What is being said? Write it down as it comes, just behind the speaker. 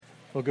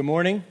Well, good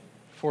morning,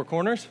 Four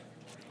Corners.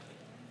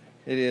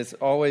 It is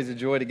always a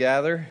joy to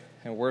gather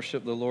and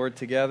worship the Lord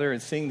together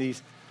and sing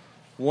these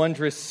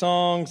wondrous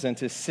songs and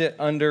to sit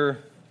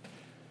under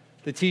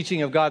the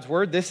teaching of God's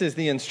Word. This is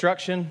the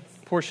instruction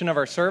portion of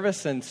our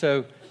service, and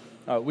so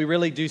we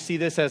really do see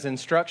this as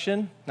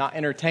instruction, not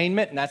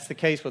entertainment, and that's the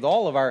case with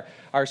all of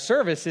our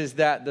service, is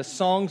that the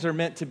songs are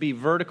meant to be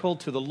vertical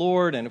to the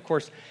Lord and, of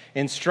course,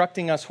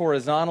 instructing us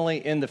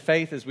horizontally in the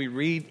faith as we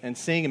read and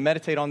sing and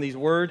meditate on these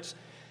words.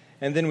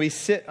 And then we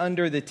sit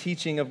under the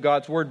teaching of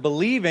God's Word,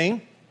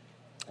 believing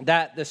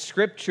that the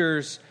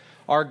Scriptures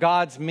are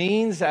God's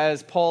means,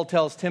 as Paul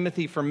tells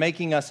Timothy, for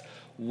making us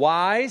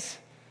wise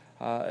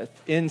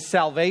in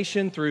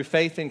salvation through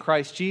faith in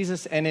Christ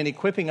Jesus and in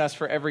equipping us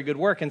for every good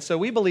work. And so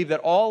we believe that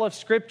all of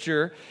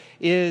Scripture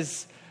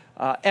is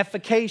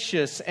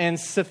efficacious and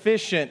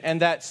sufficient,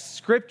 and that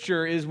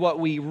Scripture is what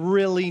we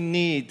really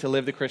need to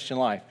live the Christian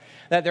life.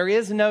 That there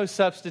is no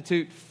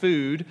substitute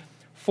food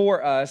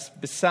for us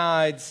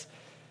besides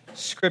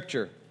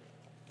Scripture.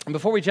 And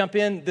before we jump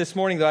in this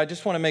morning, though, I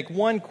just want to make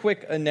one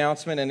quick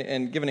announcement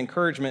and give an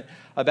encouragement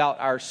about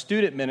our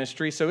student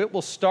ministry. So it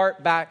will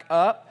start back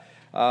up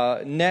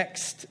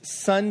next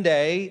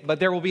Sunday, but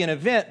there will be an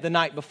event the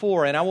night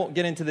before, and I won't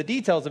get into the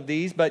details of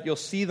these, but you'll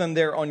see them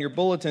there on your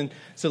bulletin.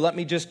 So let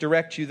me just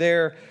direct you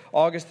there.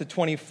 August the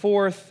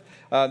 24th.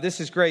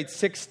 This is grades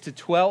 6 to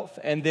 12th,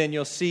 and then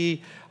you'll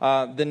see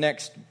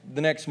the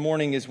next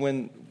morning is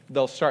when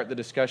they'll start the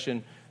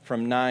discussion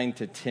from 9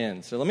 to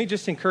 10. So let me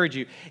just encourage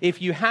you,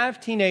 if you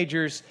have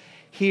teenagers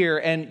here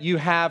and you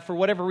have, for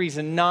whatever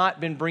reason,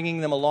 not been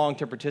bringing them along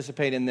to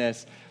participate in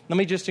this, let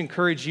me just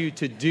encourage you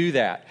to do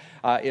that.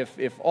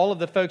 If all of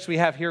the folks we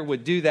have here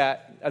would do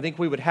that, I think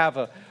we would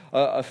have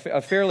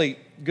a fairly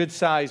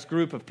good-sized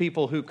group of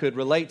people who could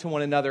relate to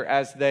one another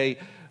as they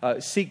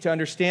seek to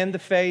understand the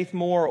faith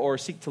more or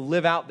seek to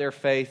live out their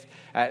faith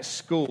at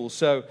school.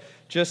 So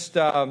just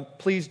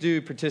please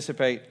do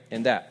participate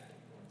in that.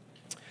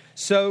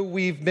 So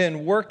we've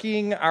been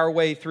working our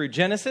way through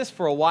Genesis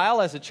for a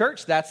while as a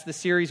church. That's the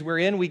series we're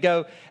in. We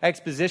go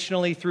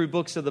expositionally through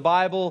books of the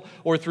Bible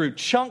or through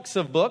chunks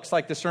of books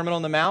like the Sermon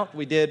on the Mount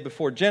we did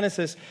before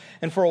Genesis.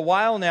 And for a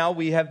while now,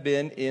 we have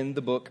been in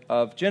the book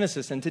of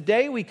Genesis. And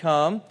today we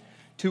come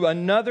to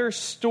another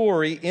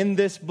story in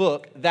this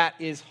book that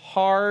is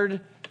hard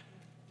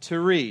to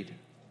read.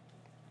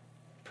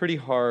 Pretty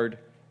hard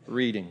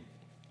reading.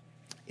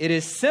 It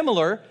is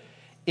similar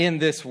in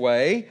this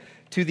way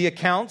to the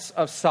accounts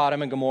of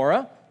Sodom and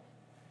Gomorrah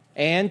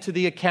and to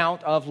the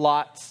account of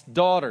Lot's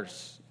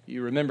daughters.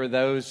 You remember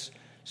those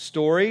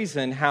stories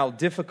and how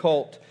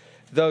difficult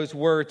those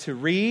were to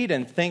read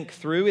and think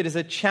through. It is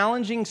a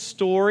challenging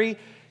story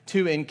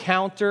to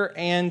encounter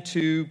and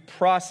to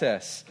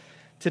process.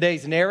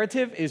 Today's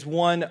narrative is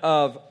one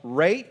of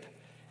rape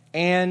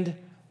and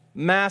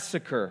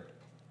massacre.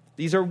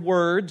 These are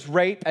words,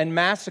 rape and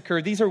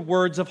massacre. These are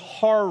words of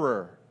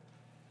horror.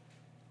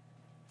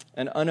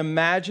 An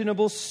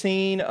unimaginable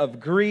scene of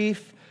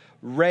grief,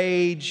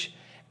 rage,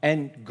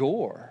 and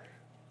gore.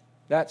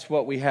 That's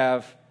what we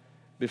have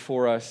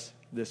before us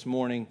this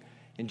morning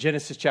in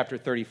Genesis chapter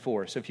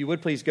 34. So if you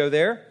would please go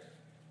there.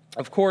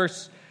 Of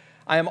course,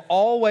 I am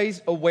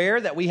always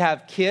aware that we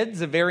have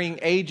kids of varying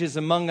ages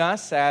among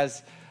us,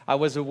 as I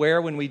was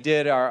aware when we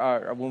did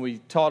when we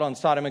taught on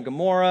Sodom and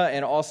Gomorrah,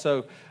 and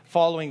also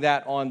following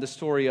that on the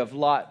story of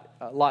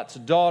Lot's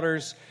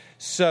daughters.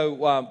 So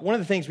one of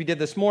the things we did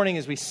this morning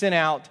is we sent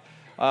out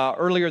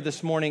earlier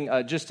this morning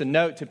just a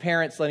note to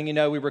parents letting you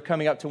know we were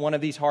coming up to one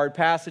of these hard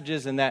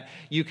passages and that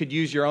you could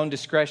use your own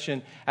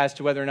discretion as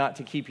to whether or not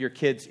to keep your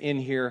kids in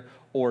here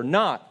or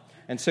not.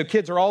 And so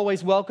kids are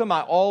always welcome.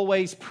 I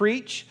always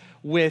preach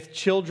with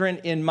children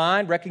in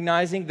mind,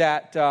 recognizing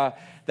that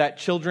that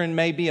children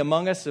may be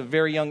among us of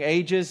very young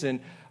ages, and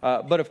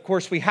but of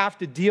course we have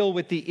to deal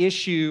with the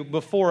issue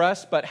before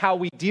us. But how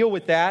we deal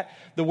with that,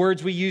 the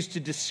words we use to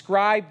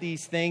describe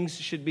these things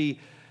should be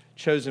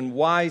chosen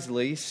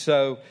wisely.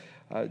 So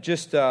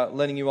just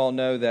letting you all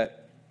know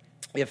that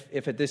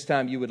if at this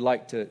time you would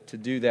like to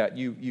do that,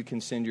 you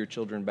can send your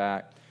children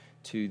back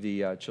to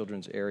the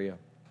children's area.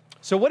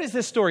 So what is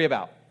this story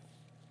about?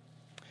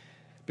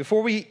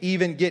 Before we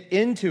even get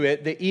into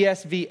it, the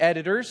ESV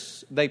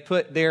editors, they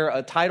put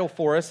their title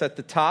for us at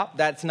the top.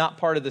 That's not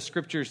part of the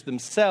scriptures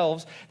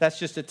themselves. That's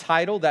just a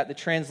title that the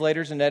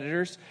translators and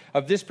editors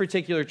of this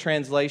particular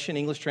translation,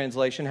 English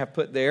translation, have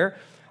put there.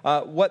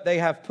 What they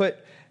have put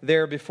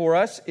there before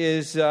us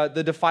is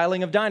the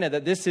defiling of Dinah,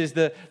 that this is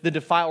the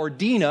defile, or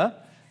Dinah,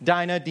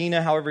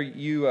 however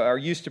you are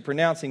used to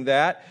pronouncing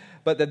that,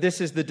 but that this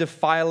is the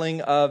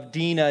defiling of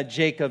Dinah,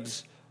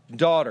 Jacob's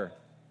daughter.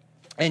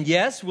 And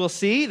yes, we'll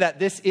see that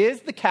this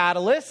is the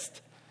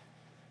catalyst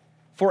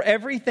for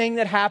everything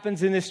that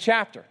happens in this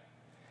chapter.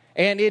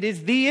 And it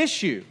is the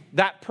issue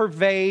that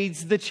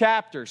pervades the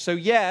chapter. So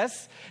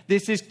yes,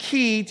 this is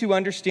key to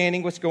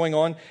understanding what's going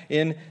on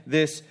in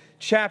this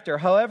chapter.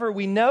 However,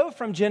 we know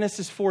from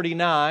Genesis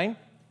 49,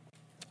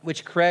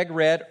 which Craig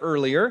read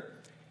earlier,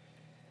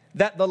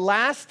 that the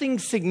lasting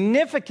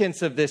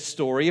significance of this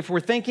story, if we're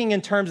thinking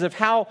in terms of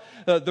how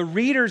the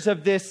readers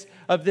of this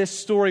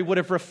story would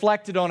have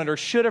reflected on it or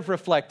should have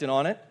reflected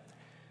on it,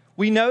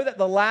 we know that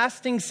the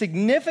lasting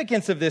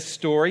significance of this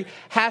story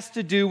has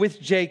to do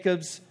with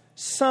Jacob's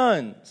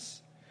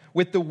sons,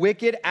 with the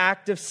wicked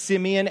act of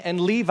Simeon and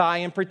Levi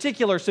in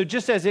particular. So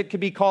just as it could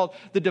be called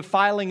the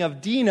defiling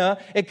of Dinah,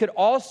 it could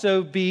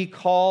also be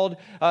called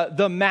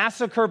the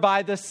massacre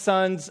by the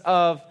sons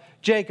of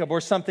Jacob or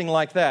something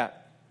like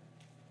that.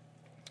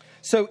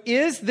 So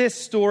is this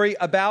story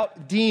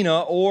about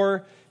Dinah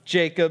or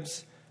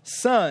Jacob's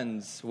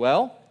sons?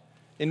 Well,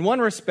 in one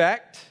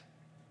respect,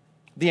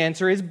 the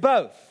answer is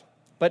both.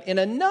 But in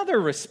another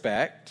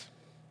respect,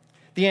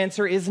 the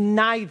answer is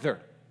neither.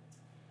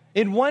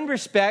 In one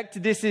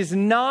respect, this is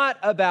not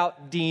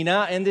about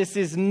Dinah, and this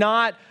is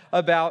not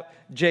about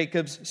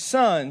Jacob's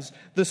sons.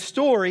 The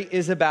story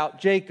is about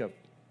Jacob.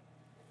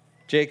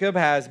 Jacob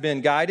has been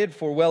guided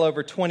for well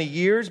over 20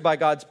 years by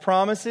God's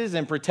promises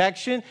and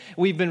protection.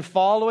 We've been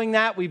following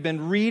that. We've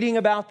been reading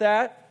about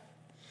that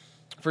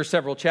for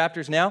several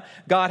chapters now.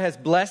 God has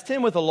blessed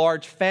him with a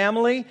large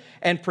family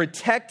and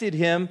protected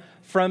him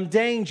from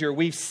danger.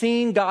 We've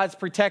seen God's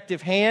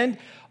protective hand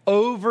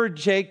over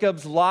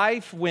Jacob's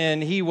life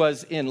when he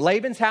was in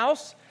Laban's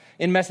house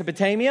in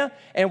Mesopotamia,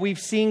 and we've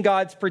seen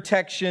God's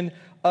protection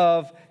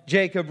of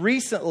Jacob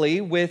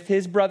recently with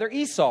his brother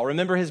Esau.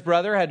 Remember, his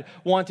brother had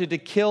wanted to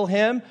kill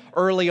him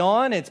early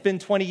on. It's been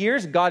 20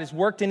 years. God has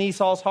worked in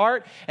Esau's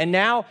heart, and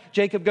now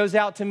Jacob goes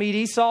out to meet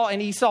Esau,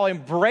 and Esau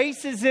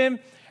embraces him,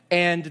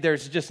 and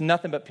there's just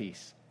nothing but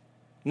peace,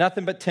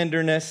 nothing but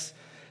tenderness,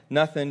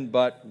 nothing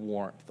but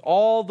warmth.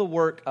 All the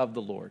work of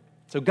the Lord.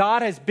 So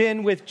God has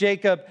been with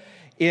Jacob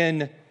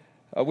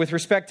with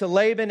respect to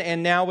Laban,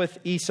 and now with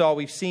Esau,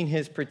 we've seen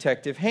his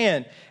protective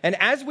hand. And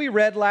as we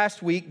read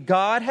last week,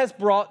 God has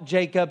brought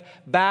Jacob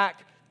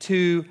back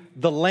to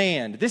the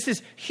land. This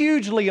is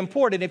hugely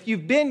important. If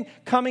you've been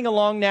coming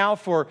along now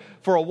for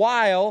a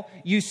while,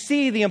 you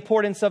see the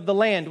importance of the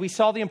land. We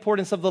saw the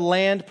importance of the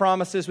land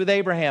promises with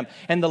Abraham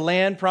and the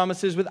land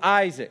promises with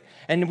Isaac.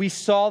 And we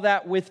saw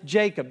that with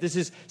Jacob. This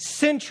is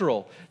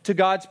central to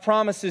God's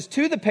promises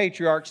to the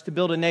patriarchs to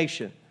build a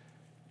nation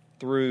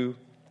through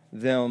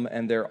them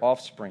and their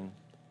offspring.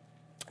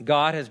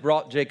 God has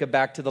brought Jacob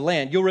back to the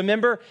land. You'll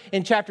remember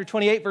in chapter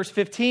 28, verse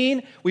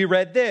 15, we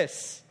read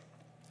this: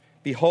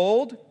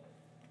 "Behold,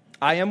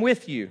 I am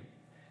with you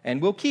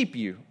and will keep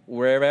you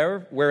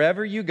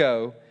wherever you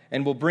go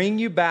and will bring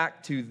you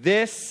back to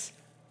this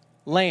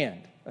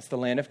land." That's the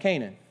land of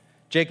Canaan.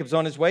 Jacob's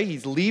on his way.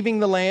 He's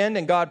leaving the land,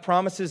 and God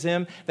promises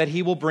him that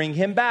he will bring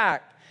him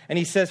back. And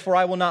he says, "For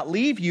I will not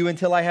leave you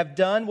until I have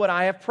done what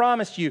I have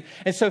promised you."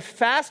 And so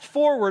fast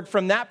forward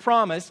from that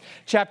promise,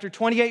 chapter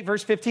 28,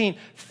 verse 15,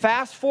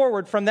 fast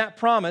forward from that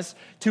promise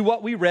to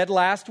what we read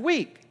last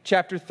week,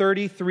 chapter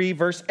 33,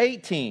 verse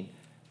 18.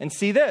 And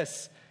see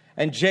this: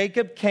 "And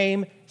Jacob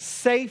came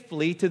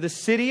safely to the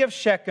city of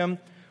Shechem,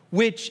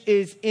 which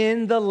is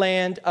in the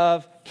land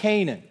of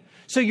Canaan."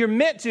 So you're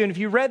meant to, and if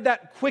you read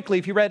that quickly,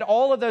 if you read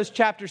all of those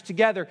chapters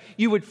together,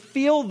 you would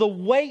feel the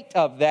weight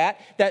of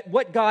that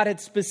what God had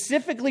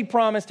specifically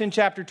promised in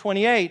chapter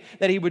 28,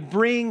 that he would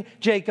bring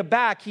Jacob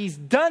back. He's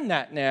done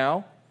that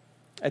now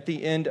at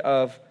the end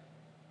of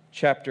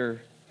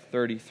chapter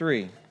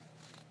 33.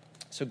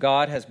 So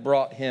God has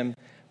brought him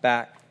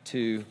back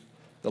to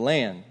the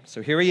land.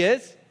 So here he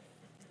is,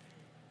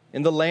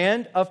 in the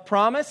land of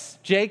promise.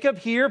 Jacob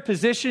here,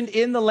 positioned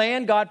in the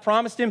land God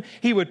promised him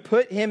he would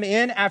put him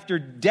in after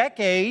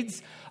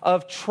decades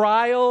of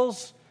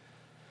trials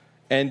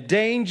and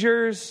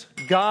dangers.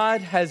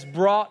 God has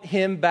brought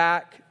him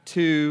back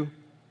to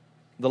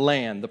the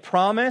land. The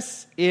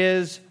promise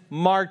is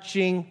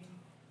marching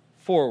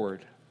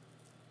forward.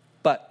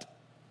 But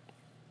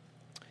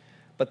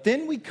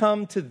then we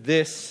come to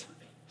this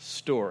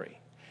story.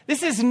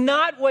 This is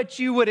not what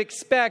you would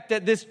expect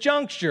at this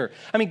juncture.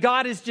 I mean,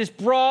 God has just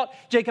brought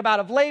Jacob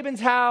out of Laban's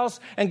house,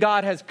 and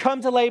God has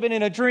come to Laban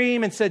in a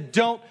dream and said,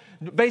 don't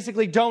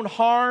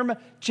harm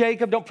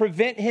Jacob, don't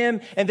prevent him.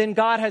 And then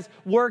God has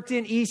worked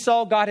in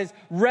Esau. God has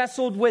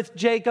wrestled with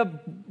Jacob,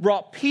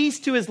 brought peace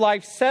to his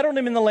life, settled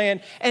him in the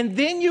land. And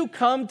then you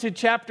come to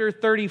chapter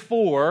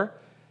 34,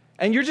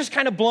 and you're just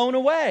kind of blown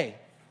away.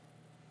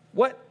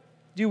 What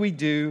do we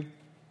do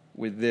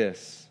with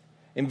this?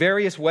 In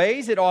various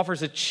ways, it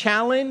offers a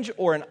challenge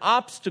or an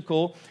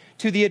obstacle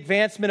to the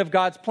advancement of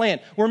God's plan.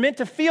 We're meant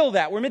to feel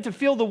that. We're meant to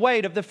feel the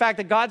weight of the fact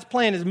that God's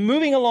plan is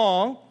moving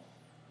along.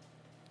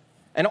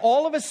 And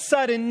all of a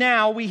sudden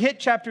now we hit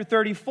chapter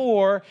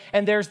 34,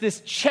 and there's this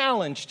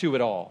challenge to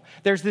it all.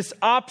 There's this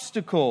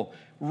obstacle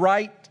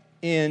right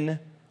in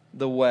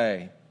the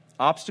way.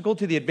 Obstacle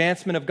to the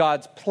advancement of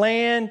God's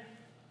plan,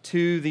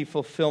 to the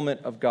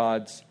fulfillment of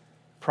God's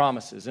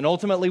promises. And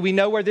ultimately, we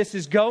know where this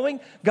is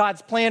going.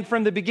 God's plan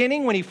from the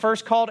beginning, when he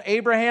first called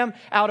Abraham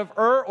out of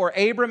Ur, or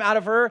Abram out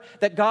of Ur,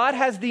 that God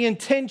has the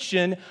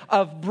intention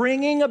of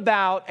bringing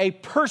about a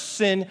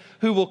person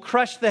who will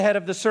crush the head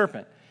of the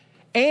serpent.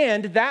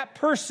 And that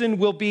person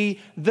will be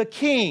the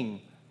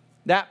king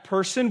That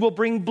person will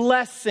bring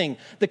blessing,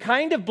 the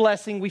kind of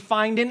blessing we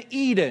find in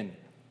Eden.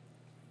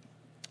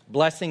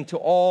 Blessing to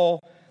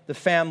all the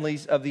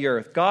families of the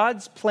earth.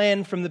 God's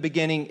plan from the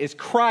beginning is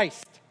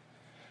Christ.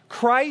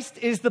 Christ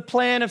is the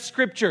plan of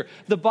Scripture.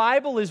 The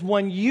Bible is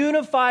one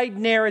unified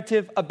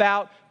narrative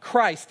about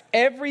Christ.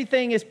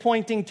 Everything is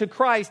pointing to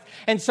Christ.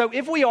 And so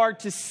if we are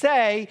to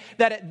say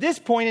that at this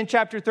point in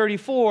chapter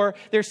 34,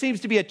 there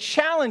seems to be a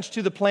challenge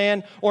to the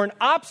plan or an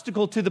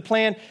obstacle to the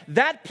plan,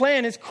 that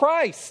plan is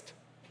Christ.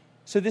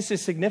 So this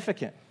is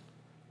significant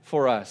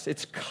for us.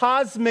 It's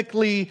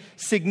cosmically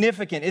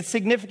significant. It's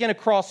significant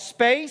across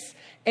space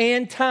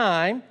and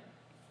time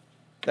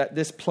that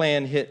this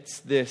plan hits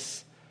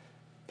this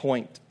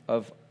point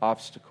of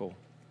obstacle.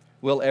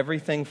 Will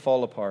everything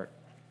fall apart?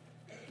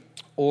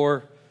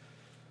 Or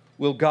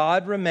will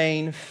God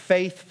remain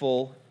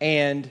faithful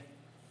and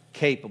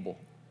capable?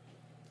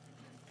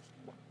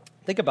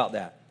 Think about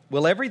that.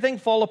 Will everything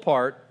fall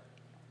apart,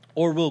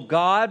 or will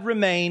God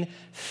remain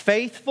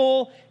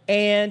faithful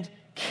and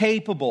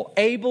capable,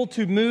 able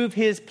to move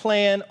his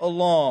plan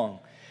along?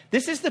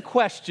 This is the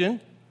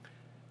question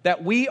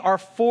that we are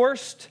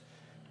forced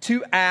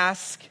to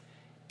ask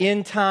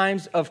in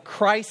times of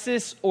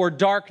crisis or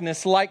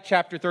darkness like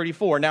chapter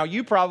 34. Now,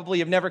 you probably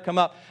have never come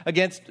up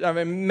against,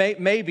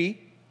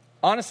 maybe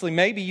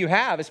you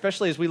have,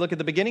 especially as we look at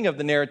the beginning of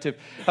the narrative,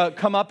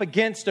 come up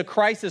against a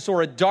crisis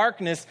or a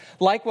darkness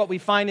like what we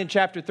find in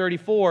chapter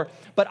 34.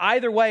 But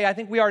either way, I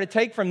think we are to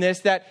take from this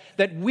that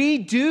we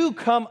do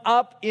come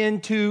up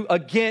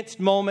against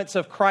moments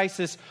of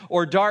crisis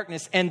or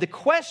darkness. And the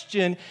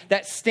question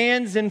that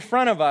stands in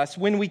front of us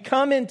when we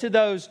come into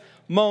those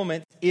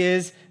moments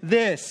is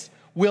this: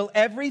 will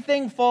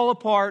everything fall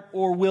apart,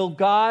 or will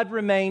God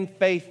remain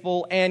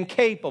faithful and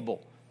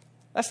capable?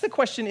 That's the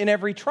question in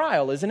every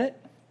trial, isn't it?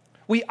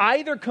 We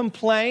either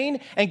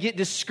complain and get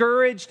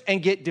discouraged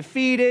and get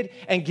defeated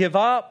and give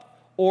up,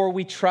 or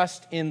we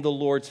trust in the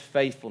Lord's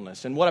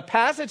faithfulness. And what a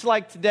passage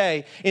like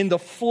today, in the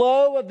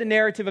flow of the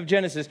narrative of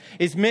Genesis,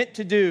 is meant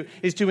to do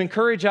is to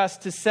encourage us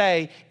to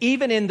say,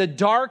 even in the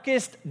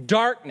darkest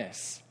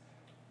darkness,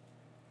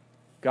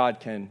 God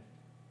can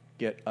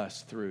get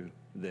us through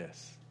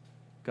this.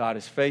 God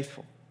is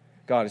faithful.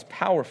 God is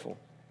powerful.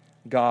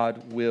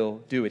 God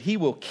will do it. He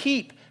will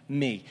keep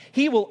me.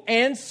 He will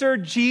answer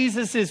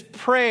Jesus'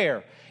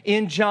 prayer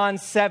in John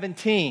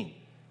 17.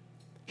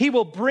 He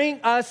will bring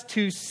us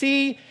to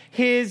see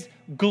his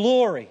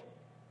glory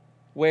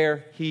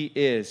where he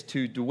is,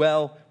 to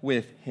dwell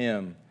with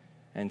him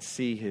and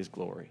see his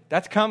glory.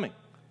 That's coming.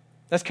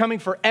 That's coming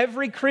for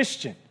every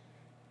Christian.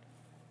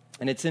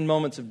 And it's in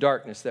moments of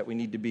darkness that we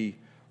need to be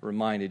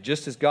reminded.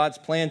 Just as God's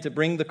plan to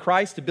bring the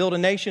Christ, to build a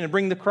nation and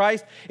bring the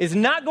Christ, is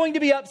not going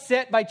to be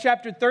upset by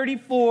chapter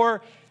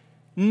 34,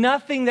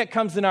 nothing that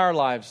comes in our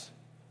lives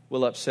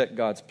will upset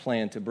God's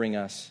plan to bring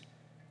us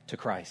to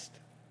Christ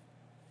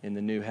in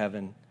the new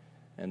heaven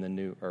and the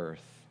new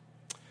earth.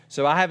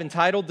 So I have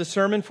entitled the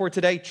sermon for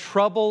today,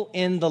 Trouble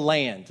in the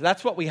Land.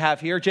 That's what we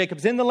have here.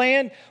 Jacob's in the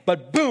land,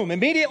 but boom,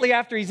 immediately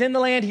after he's in the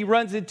land, he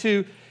runs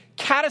into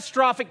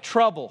catastrophic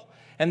trouble.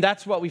 And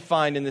that's what we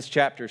find in this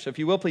chapter. So if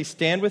you will, please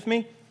stand with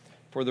me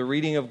for the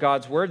reading of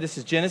God's word. This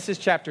is Genesis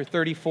chapter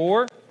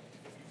 34,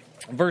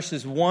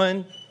 verses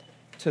 1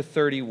 to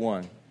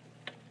 31.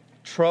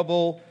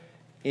 Trouble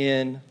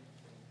in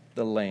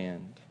the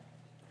land.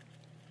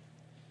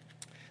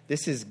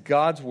 This is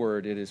God's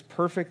word. It is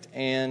perfect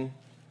and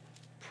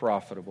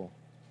profitable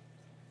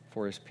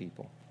for his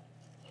people.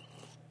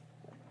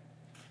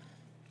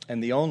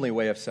 And the only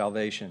way of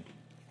salvation,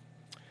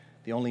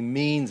 the only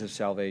means of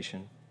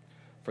salvation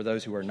for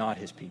those who are not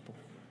his people.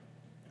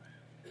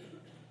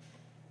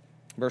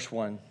 Verse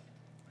 1.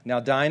 Now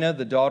Dinah,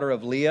 the daughter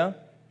of Leah,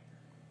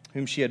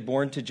 whom she had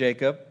borne to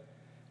Jacob,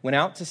 went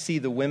out to see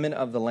the women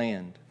of the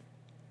land.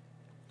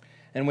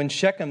 And when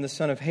Shechem, the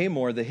son of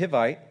Hamor the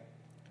Hivite,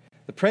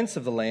 the prince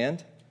of the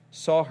land,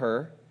 saw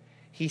her,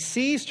 he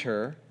seized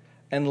her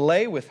and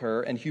lay with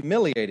her and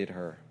humiliated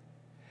her.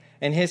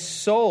 And his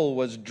soul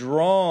was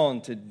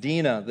drawn to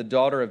Dinah, the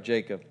daughter of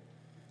Jacob.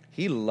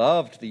 He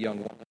loved the young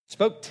woman,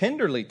 spoke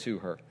tenderly to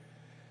her.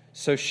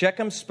 So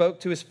Shechem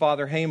spoke to his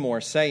father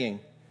Hamor, saying,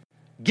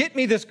 "Get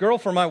me this girl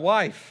for my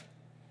wife."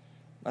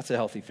 That's a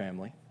healthy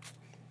family.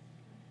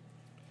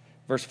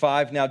 Verse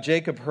 5, now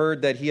Jacob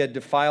heard that he had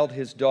defiled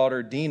his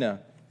daughter Dinah,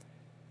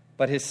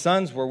 but his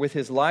sons were with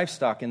his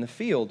livestock in the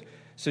field.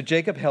 So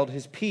Jacob held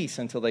his peace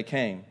until they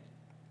came.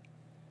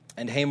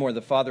 And Hamor,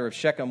 the father of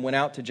Shechem, went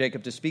out to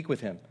Jacob to speak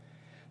with him.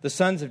 The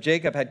sons of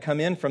Jacob had come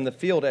in from the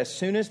field as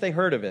soon as they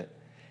heard of it,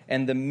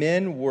 and the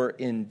men were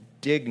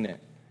indignant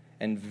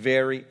and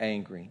very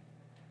angry,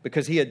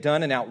 because he had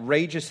done an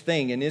outrageous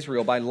thing in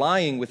Israel by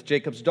lying with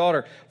Jacob's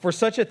daughter, for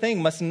such a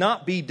thing must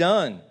not be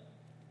done.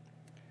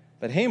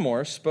 But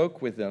Hamor spoke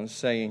with them,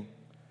 saying,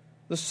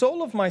 "The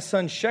soul of my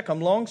son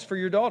Shechem longs for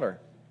your daughter.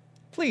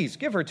 Please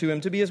give her to him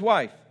to be his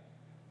wife.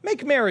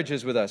 Make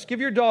marriages with us. Give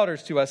your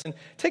daughters to us, and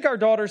take our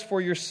daughters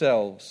for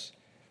yourselves.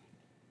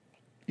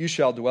 You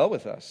shall dwell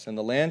with us, and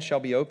the land shall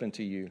be open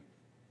to you.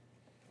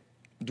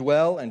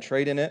 Dwell and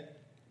trade in it,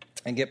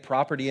 and get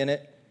property in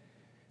it.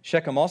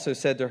 Shechem also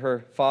said to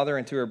her father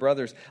and to her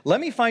brothers,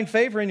 "Let me find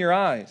favor in your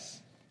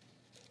eyes,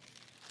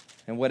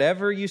 and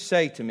whatever you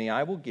say to me,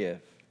 I will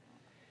give.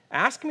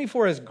 Ask me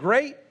for as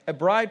great a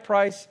bride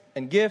price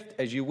and gift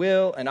as you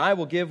will, and I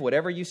will give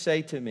whatever you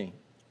say to me.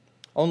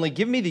 Only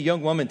give me the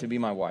young woman to be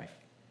my wife."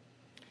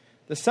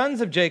 The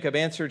sons of Jacob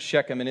answered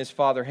Shechem and his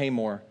father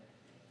Hamor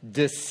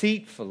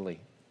deceitfully,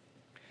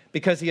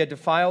 because he had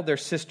defiled their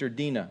sister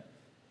Dinah.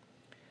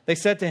 They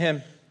said to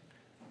him,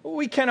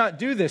 "We cannot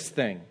do this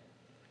thing,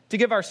 to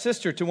give our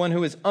sister to one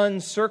who is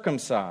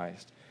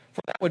uncircumcised,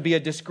 for that would be a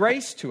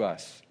disgrace to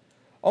us.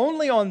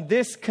 Only on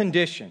this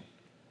condition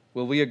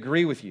will we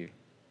agree with you,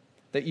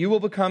 that you will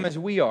become as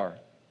we are,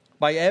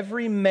 by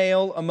every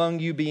male among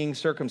you being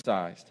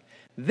circumcised.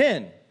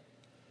 Then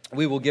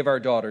we will give our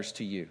daughters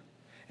to you,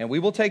 and we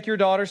will take your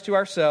daughters to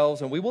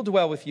ourselves, and we will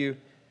dwell with you,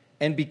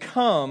 and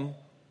become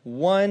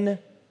one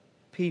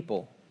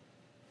people.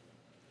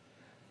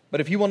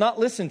 But if you will not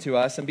listen to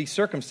us and be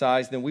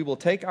circumcised, then we will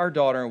take our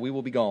daughter and we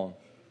will be gone."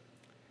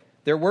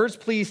 Their words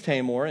pleased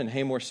Hamor and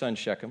Hamor's son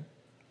Shechem.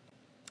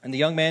 And the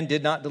young man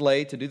did not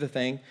delay to do the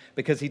thing,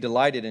 because he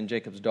delighted in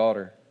Jacob's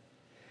daughter.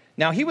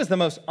 Now he was the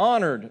most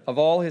honored of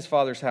all his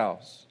father's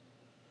house.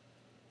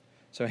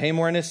 So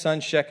Hamor and his son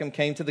Shechem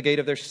came to the gate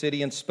of their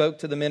city and spoke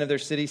to the men of their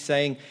city,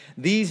 saying,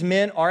 "These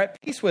men are at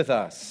peace with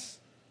us."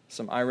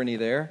 Some irony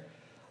there.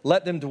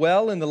 "Let them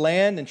dwell in the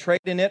land and trade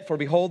in it, for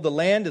behold, the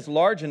land is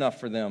large enough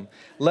for them.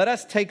 Let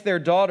us take their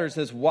daughters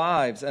as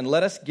wives, and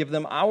let us give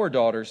them our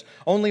daughters.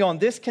 Only on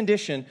this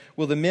condition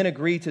will the men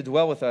agree to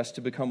dwell with us,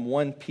 to become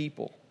one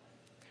people.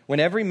 When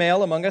every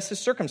male among us is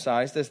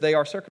circumcised, as they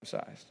are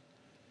circumcised.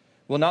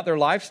 Will not their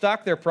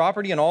livestock, their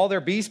property, and all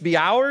their beasts be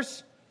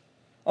ours?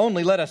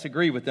 Only let us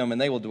agree with them, and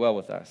they will dwell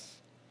with us."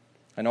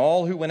 And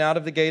all who went out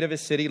of the gate of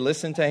his city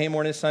listened to Hamor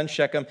and his son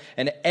Shechem,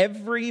 and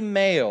every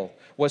male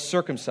was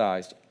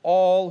circumcised,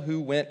 all who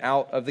went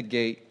out of the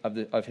gate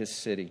of his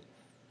city.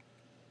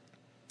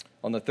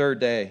 On the third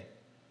day,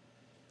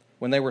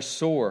 when they were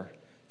sore,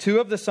 two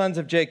of the sons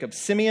of Jacob,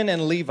 Simeon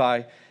and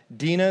Levi,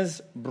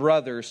 Dinah's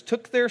brothers,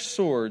 took their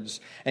swords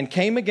and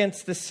came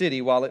against the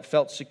city while it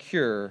felt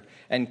secure,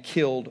 and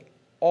killed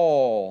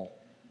all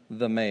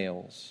the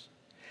males.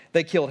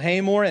 They killed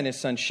Hamor and his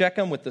son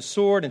Shechem with the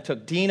sword, and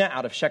took Dinah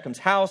out of Shechem's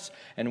house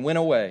and went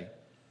away.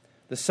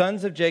 The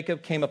sons of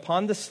Jacob came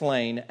upon the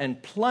slain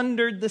and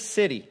plundered the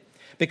city,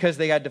 because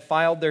they had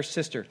defiled their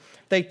sister.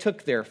 They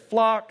took their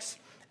flocks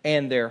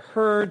and their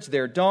herds,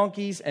 their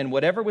donkeys, and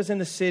whatever was in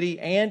the city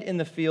and in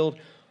the field,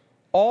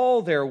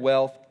 all their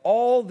wealth,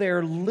 all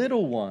their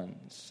little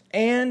ones,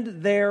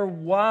 and their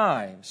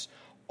wives,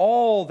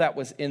 all that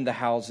was in the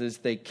houses,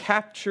 they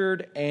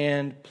captured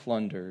and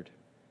plundered.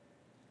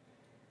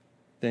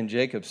 Then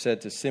Jacob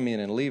said to Simeon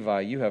and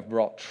Levi, "You have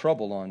brought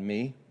trouble on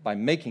me by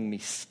making me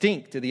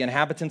stink to the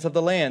inhabitants of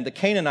the land, the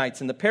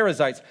Canaanites and the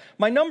Perizzites.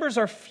 My numbers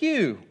are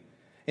few,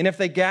 and if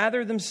they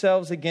gather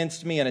themselves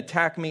against me and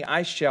attack me,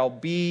 I shall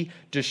be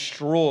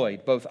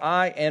destroyed, both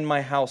I and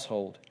my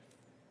household."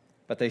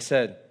 But they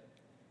said,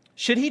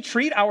 "Should he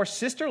treat our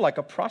sister like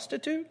a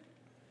prostitute?"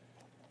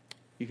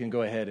 You can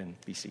go ahead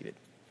and be seated.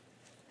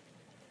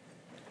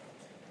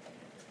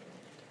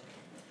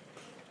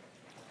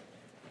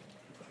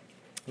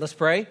 Let's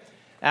pray.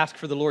 Ask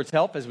for the Lord's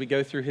help as we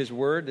go through his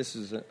word.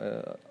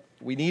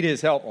 We need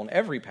his help on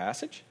every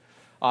passage,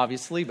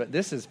 obviously, but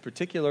this is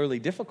particularly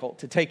difficult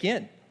to take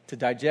in, to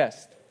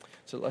digest.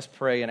 So let's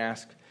pray and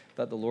ask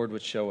that the Lord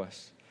would show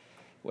us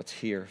what's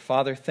here.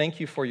 Father, thank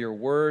you for your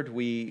word.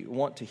 We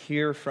want to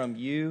hear from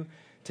you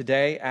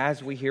today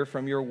as we hear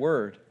from your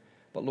word.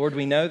 But Lord,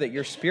 we know that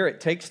your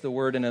Spirit takes the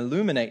word and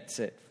illuminates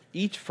it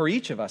for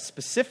each of us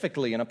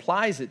specifically and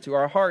applies it to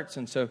our hearts.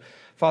 And so,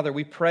 Father,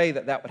 we pray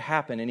that that would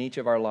happen in each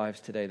of our lives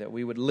today, that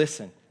we would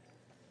listen.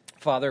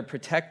 Father,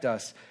 protect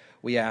us,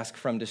 we ask,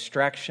 from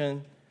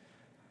distraction,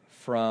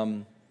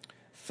 from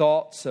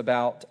thoughts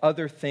about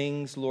other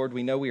things. Lord,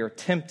 we know we are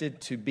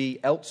tempted to be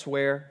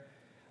elsewhere.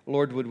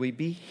 Lord, would we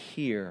be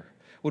here?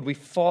 Would we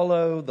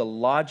follow the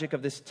logic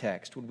of this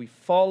text? Would we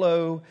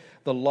follow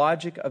the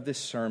logic of this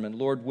sermon?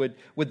 Lord, would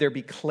there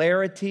be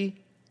clarity?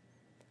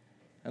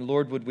 And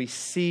Lord, would we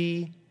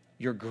see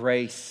your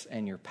grace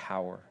and your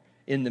power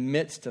in the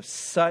midst of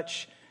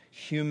such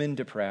human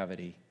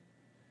depravity,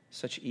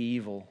 such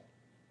evil,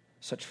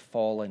 such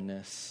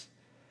fallenness?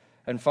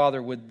 And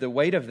Father, would the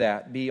weight of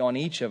that be on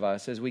each of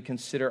us as we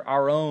consider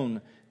our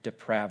own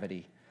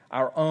depravity,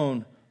 our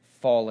own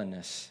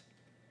fallenness,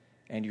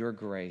 and your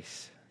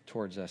grace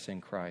towards us in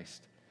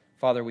Christ.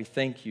 Father, we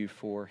thank you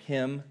for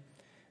him,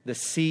 the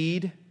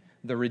seed,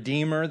 the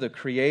Redeemer, the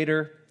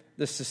Creator,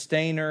 the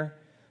Sustainer,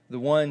 the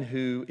one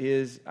who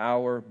is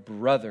our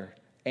brother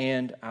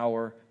and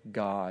our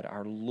God,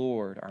 our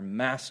Lord, our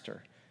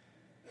Master,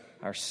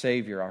 our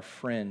Savior, our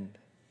friend,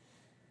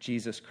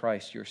 Jesus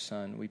Christ, your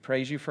Son. We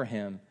praise you for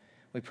him.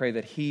 We pray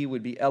that he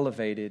would be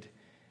elevated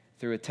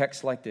through a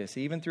text like this,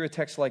 even through a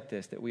text like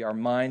this, that our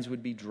minds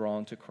would be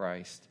drawn to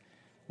Christ.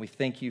 We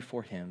thank you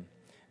for him.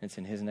 It's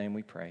in his name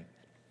we pray.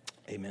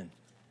 Amen.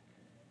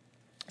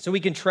 So we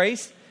can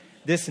trace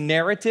this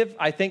narrative,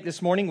 I think,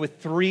 this morning with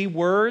 3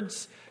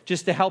 words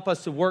just to help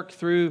us to work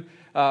through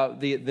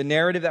the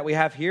narrative that we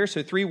have here.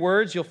 So 3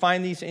 words, you'll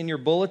find these in your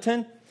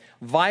bulletin: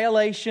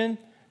 violation,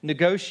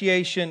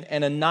 negotiation,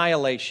 and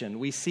annihilation.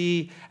 We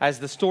see as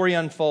the story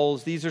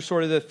unfolds, these are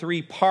sort of the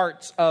 3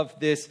 parts of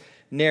this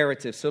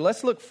narrative. So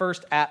let's look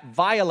first at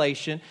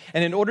violation.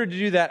 And in order to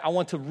do that, I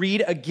want to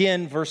read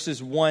again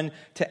verses 1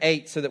 to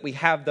 8 so that we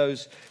have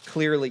those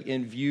clearly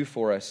in view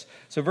for us.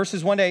 So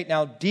verses 1 to 8,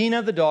 now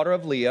Dinah, the daughter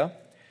of Leah,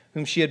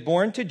 whom she had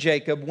borne to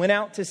Jacob, went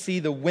out to see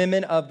the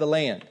women of the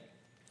land.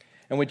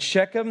 And when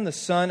Shechem, the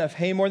son of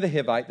Hamor the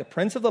Hivite, the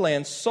prince of the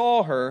land,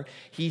 saw her,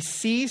 he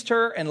seized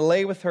her and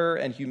lay with her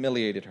and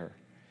humiliated her.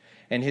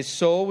 And his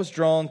soul was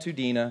drawn to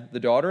Dinah,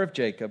 the daughter of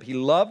Jacob. He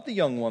loved the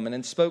young woman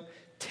and spoke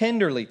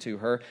tenderly to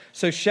her.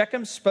 So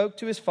Shechem spoke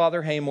to his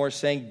father Hamor,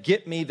 saying,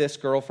 "Get me this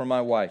girl for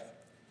my wife."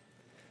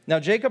 Now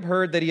Jacob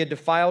heard that he had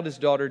defiled his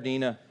daughter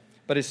Dinah,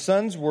 but his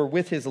sons were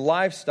with his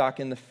livestock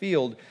in the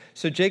field.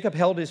 So Jacob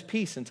held his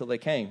peace until they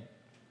came.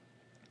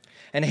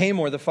 And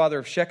Hamor, the father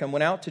of Shechem,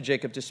 went out to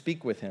Jacob to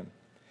speak with him.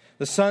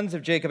 The sons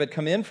of Jacob had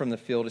come in from the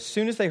field as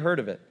soon as they heard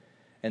of it,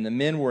 and the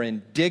men were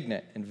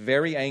indignant and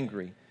very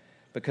angry,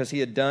 because he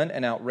had done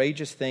an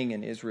outrageous thing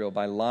in Israel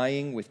by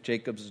lying with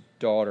Jacob's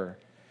daughter.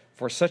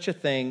 For such a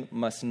thing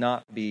must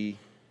not be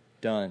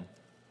done.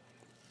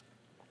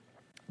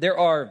 There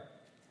are,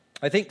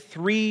 I think,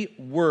 3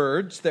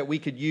 words that we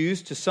could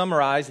use to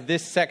summarize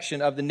this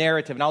section of the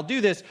narrative. And I'll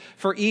do this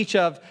for each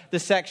of the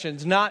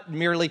sections, not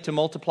merely to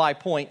multiply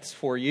points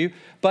for you,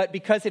 but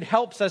because it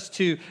helps us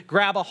to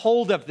grab a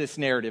hold of this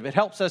narrative. It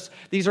helps us,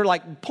 these are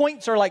like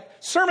points, are like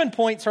sermon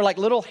points, are like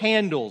little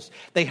handles.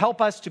 They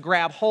help us to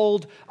grab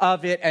hold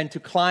of it and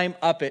to climb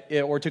up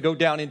it or to go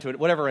down into it,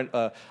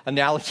 whatever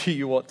analogy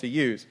you want to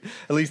use.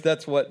 At least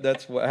that's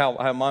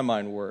how my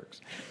mind works.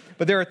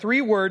 But there are 3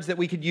 words that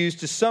we could use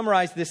to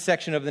summarize this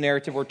section of the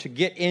narrative or to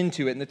get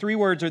into it. And the 3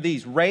 words are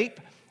these: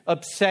 rape,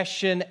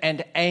 obsession,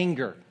 and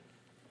anger.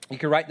 You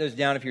can write those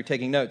down if you're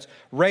taking notes.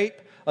 Rape,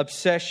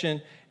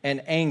 obsession,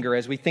 and anger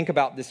as we think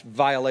about this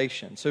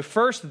violation. So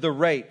first, the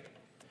rape.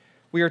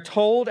 We are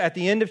told at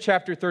the end of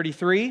chapter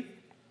 33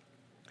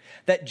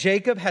 that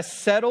Jacob has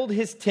settled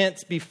his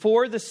tents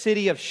before the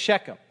city of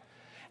Shechem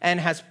and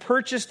has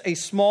purchased a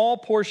small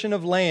portion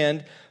of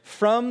land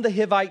from the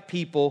Hivite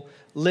people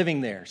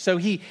living there. So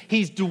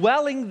he's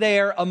dwelling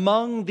there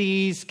among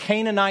these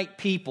Canaanite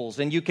peoples.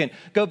 And you can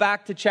go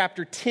back to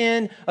chapter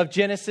 10 of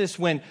Genesis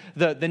when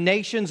the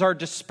nations are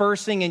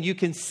dispersing, and you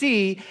can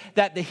see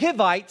that the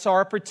Hivites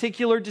are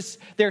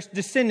they're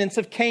descendants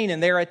of Canaan.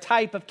 They're a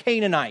type of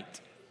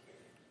Canaanite,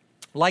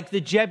 like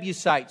the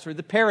Jebusites or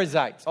the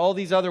Perizzites, all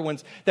these other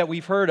ones that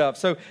we've heard of.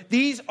 So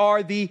these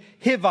are the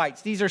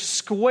Hivites. These are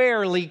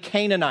squarely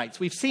Canaanites.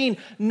 We've seen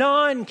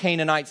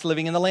non-Canaanites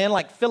living in the land,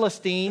 like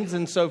Philistines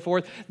and so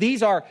forth.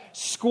 These are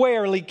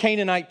squarely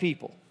Canaanite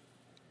people,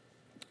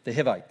 the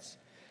Hivites.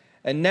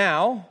 And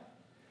now,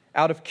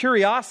 out of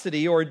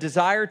curiosity or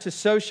desire to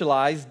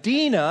socialize,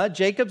 Dinah,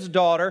 Jacob's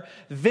daughter,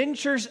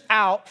 ventures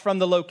out from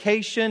the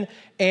location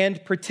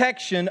and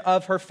protection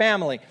of her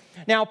family.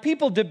 Now,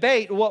 people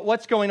debate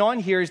what's going on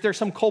here. Is there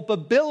some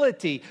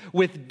culpability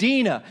with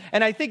Dinah?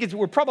 And I think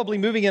we're probably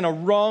moving in a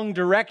wrong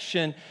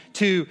direction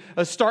to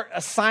start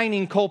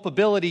assigning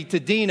culpability to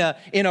Dinah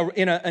in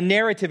a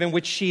narrative in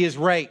which she is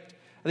raped.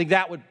 I think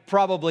that would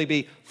probably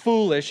be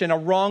foolish and a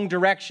wrong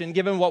direction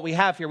given what we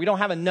have here. We don't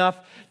have enough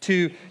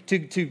to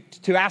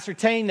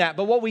ascertain that.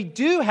 But what we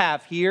do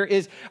have here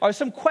are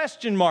some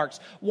question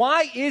marks.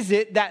 Why is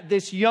it that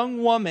this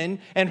young woman,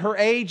 and her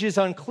age is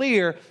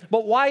unclear,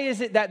 but why is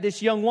it that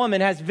this young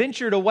woman has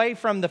ventured away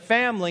from the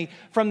family,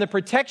 from the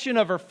protection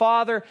of her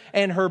father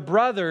and her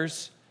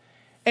brothers,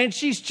 and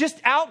she's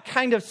just out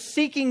kind of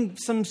seeking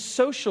some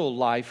social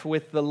life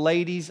with the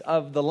ladies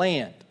of the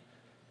land?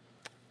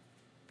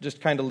 Just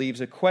kind of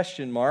leaves a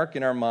question mark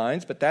in our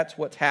minds, but that's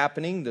what's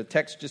happening. The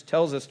text just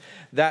tells us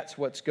that's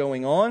what's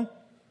going on.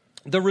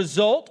 The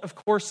result, of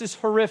course, is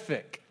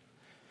horrific.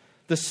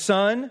 The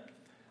son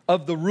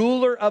of the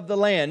ruler of the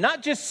land,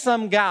 not just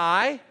some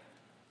guy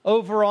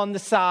over on the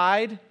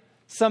side,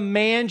 some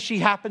man she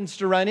happens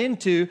to run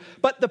into,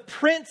 but the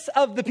prince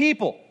of the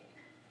people,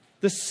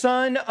 the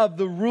son of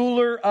the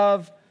ruler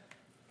of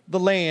the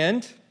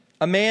land,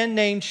 a man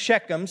named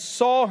Shechem,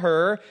 saw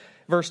her.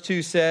 Verse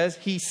 2 says,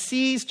 he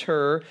seized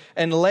her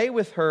and lay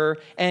with her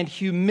and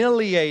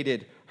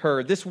humiliated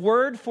her. This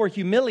word for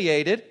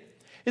humiliated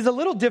is a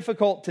little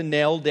difficult to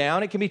nail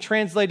down. It can be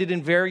translated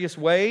in various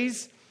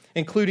ways,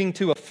 including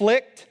to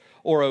afflict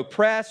or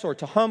oppress or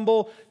to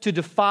humble, to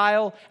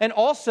defile, and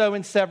also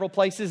in several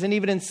places, and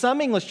even in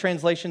some English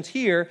translations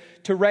here,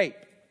 to rape.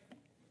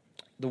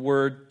 The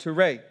word to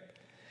rape.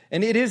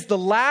 And it is the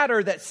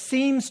latter that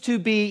seems to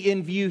be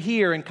in view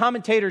here. And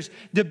commentators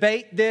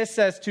debate this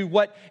as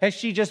to has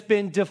she just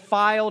been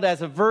defiled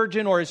as a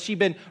virgin, or has she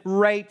been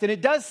raped? And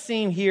it does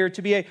seem here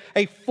to be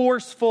a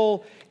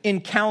forceful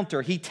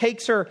encounter. He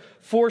takes her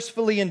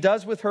forcefully and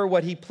does with her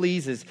what he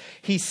pleases.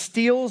 He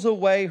steals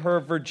away her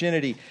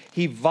virginity.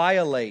 He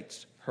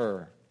violates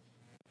her.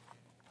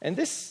 And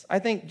this, I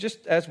think,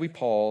 just as we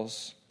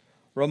pause,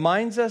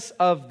 reminds us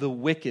of the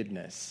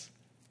wickedness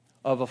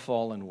of a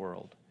fallen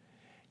world.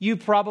 You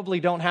probably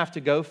don't have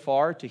to go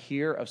far to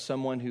hear of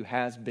someone who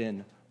has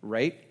been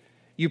raped.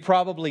 You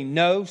probably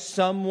know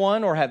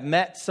someone or have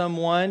met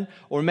someone,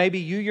 or maybe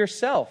you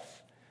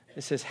yourself,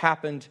 this has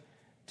happened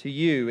to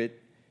you.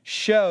 It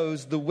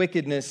shows the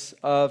wickedness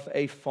of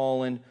a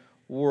fallen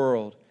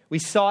world. We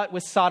saw it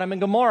with Sodom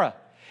and Gomorrah.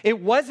 It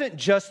wasn't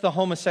just the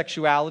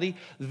homosexuality,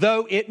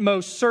 though it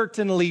most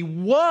certainly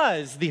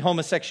was the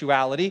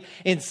homosexuality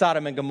in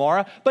Sodom and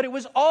Gomorrah, but it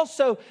was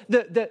also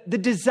the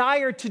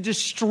desire to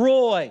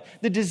destroy,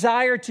 the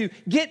desire to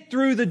get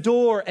through the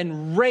door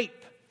and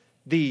rape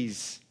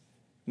these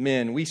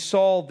men. We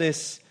saw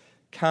this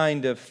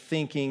kind of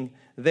thinking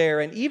there.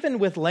 And even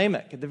with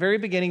Lamech at the very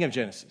beginning of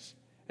Genesis,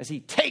 as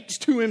he takes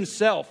to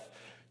himself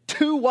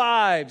 2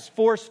 wives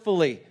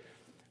forcefully,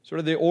 sort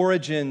of the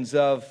origins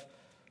of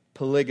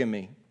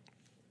polygamy.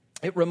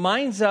 It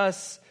reminds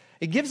us,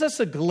 it gives us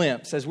a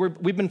glimpse as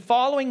we've been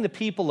following the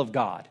people of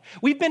God.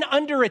 We've been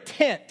under a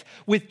tent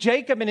with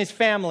Jacob and his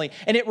family,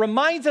 and it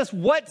reminds us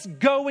what's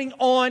going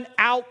on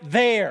out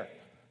there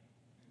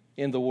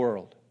in the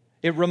world.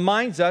 It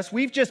reminds us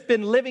we've just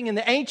been living in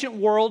the ancient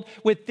world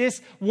with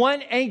this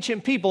one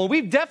ancient people. And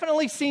we've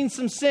definitely seen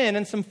some sin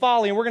and some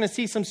folly, and we're going to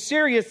see some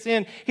serious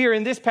sin here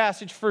in this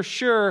passage for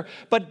sure.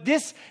 But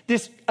this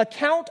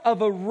account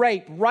of a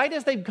rape, right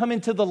as they've come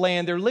into the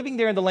land, they're living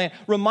there in the land,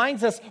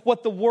 reminds us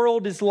what the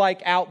world is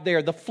like out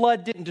there. The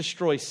flood didn't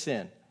destroy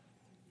sin.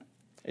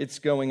 It's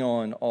going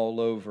on all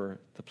over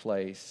the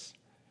place.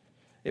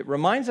 It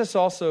reminds us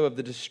also of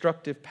the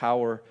destructive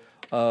power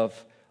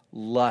of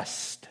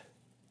lust.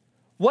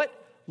 What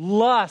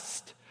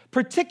lust,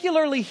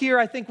 particularly here,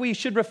 I think we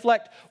should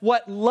reflect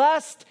what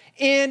lust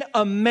in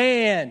a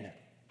man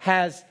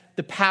has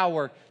the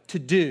power to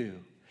do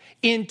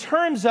in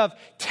terms of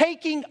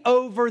taking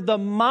over the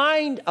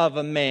mind of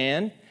a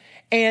man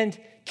and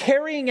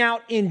carrying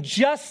out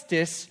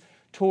injustice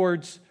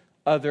towards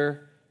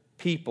other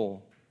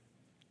people.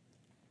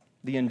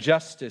 The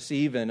injustice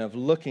even of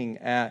looking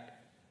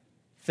at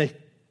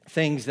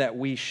things that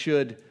we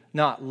should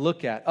not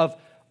look at, of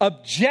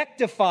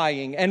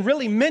objectifying and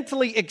really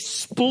mentally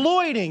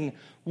exploiting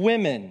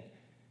women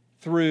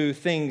through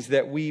things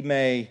that we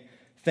may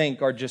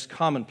think are just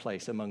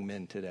commonplace among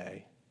men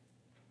today.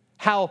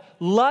 How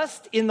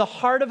lust in the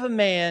heart of a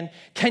man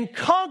can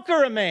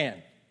conquer a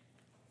man.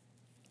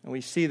 And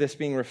we see this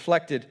being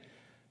reflected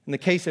in the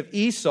case of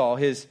Esau,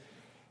 his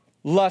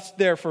lust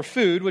there for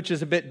food, which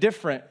is a bit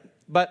different.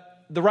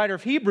 But the writer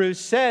of Hebrews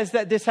says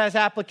that this has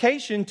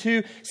application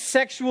to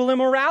sexual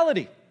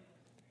immorality.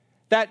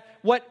 That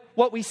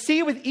what we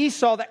see with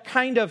Esau, that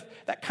kind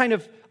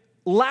of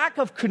lack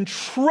of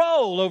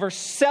control over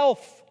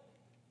self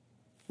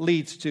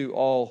leads to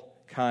all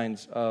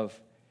kinds of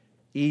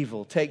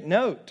evil. Take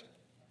note,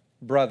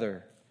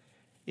 brother,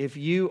 if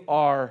you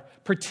are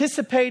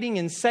participating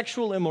in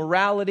sexual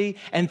immorality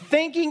and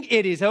thinking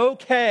it is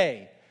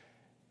okay,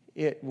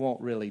 it won't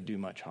really do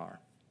much harm.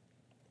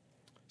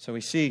 So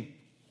we see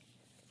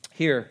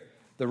here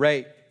the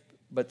rape,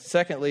 but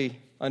secondly,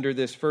 under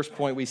this first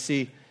point, we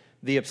see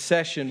the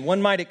obsession. One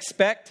might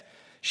expect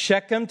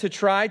Shechem to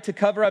try to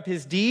cover up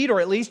his deed or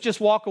at least just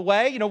walk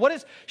away. You know, what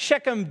does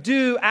Shechem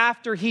do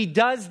after he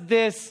does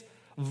this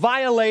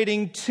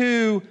violating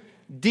to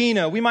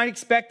Dinah? We might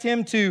expect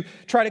him to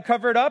try to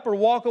cover it up or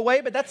walk away,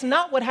 but that's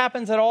not what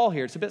happens at all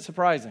here. It's a bit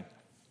surprising.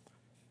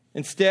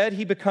 Instead,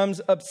 he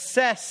becomes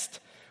obsessed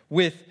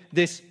with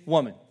this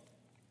woman.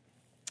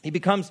 He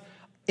becomes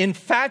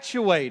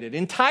infatuated,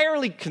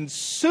 entirely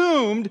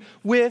consumed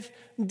with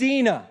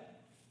Dinah.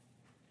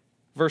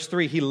 Verse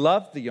 3, he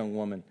loved the young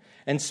woman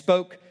and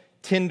spoke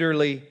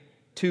tenderly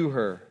to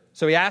her.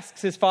 So he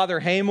asks his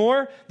father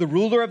Hamor, the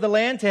ruler of the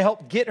land, to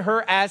help get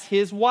her as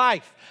his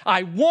wife.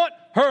 I want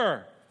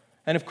her.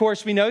 And of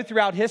course, we know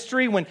throughout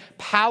history when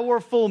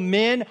powerful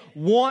men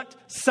want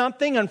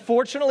something,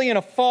 unfortunately, in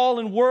a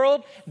fallen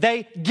world,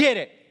 they get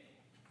it.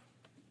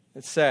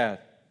 It's sad.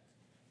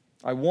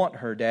 I want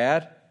her,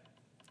 Dad.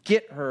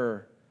 Get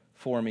her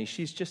for me.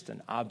 She's just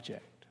an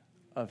object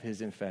of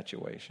his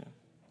infatuation.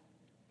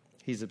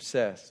 He's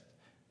obsessed.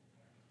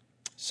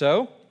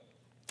 So,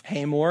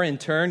 Hamor, in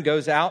turn,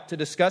 goes out to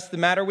discuss the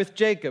matter with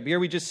Jacob. Here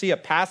we just see a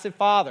passive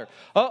father.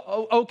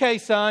 Oh, okay,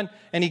 son.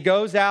 And he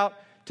goes out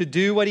to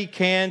do what he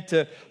can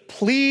to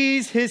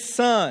please his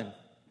son.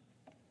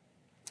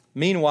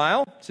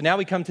 Meanwhile, so now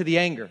we come to the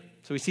anger.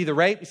 So we see the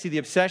rape, we see the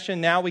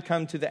obsession. Now we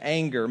come to the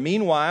anger.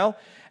 Meanwhile,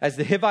 as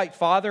the Hivite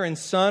father and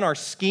son are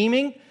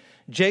scheming,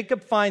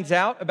 Jacob finds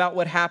out about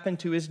what happened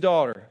to his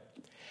daughter.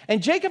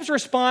 And Jacob's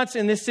response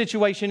in this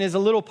situation is a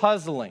little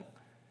puzzling.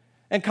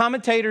 And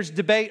commentators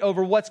debate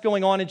over what's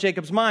going on in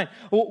Jacob's mind.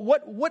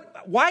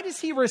 Why does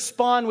he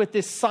respond with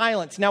this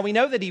silence? Now, we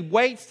know that he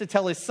waits to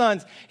tell his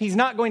sons. He's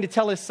not going to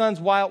tell his sons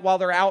while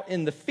they're out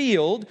in the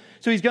field.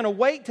 So he's going to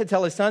wait to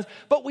tell his sons.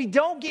 But we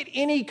don't get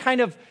any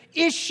kind of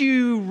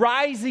issue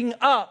rising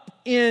up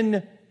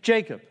in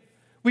Jacob.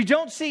 We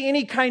don't see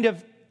any kind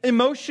of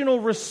emotional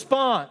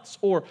response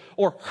or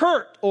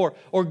hurt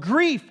or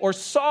grief or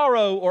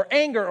sorrow or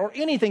anger or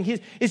anything.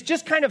 It's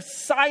just kind of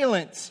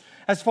silence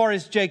as far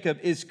as Jacob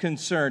is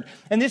concerned.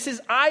 And this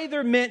is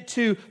either meant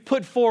to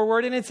put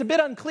forward, and it's a bit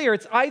unclear,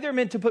 it's either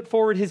meant to put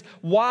forward his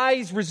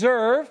wise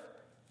reserve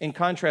in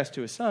contrast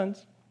to his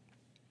sons,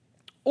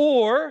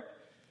 or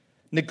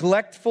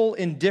neglectful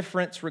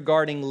indifference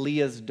regarding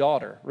Leah's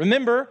daughter.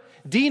 Remember,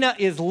 Dinah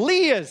is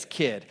Leah's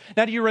kid.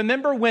 Now, do you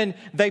remember when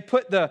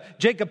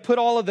Jacob put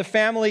all of the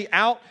family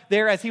out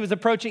there as he was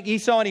approaching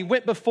Esau, and he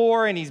went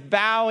before and he's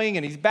bowing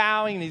and he's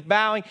bowing and he's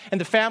bowing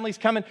and the family's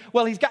coming?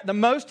 Well, he's got the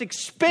most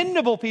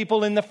expendable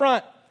people in the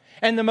front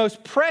and the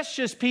most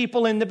precious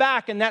people in the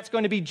back, and that's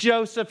going to be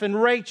Joseph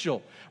and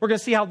Rachel. We're going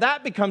to see how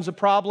that becomes a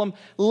problem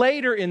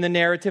later in the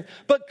narrative.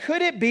 But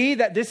could it be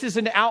that this is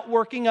an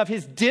outworking of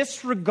his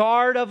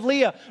disregard of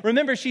Leah?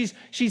 Remember, she's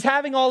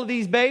having all of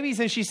these babies,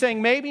 and she's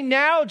saying, maybe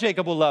now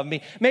Jacob will love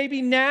me.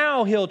 Maybe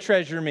now he'll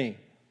treasure me.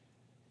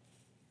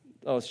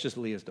 Oh, it's just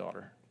Leah's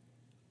daughter.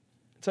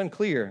 It's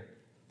unclear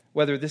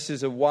whether this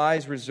is a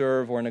wise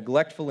reserve or a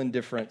neglectful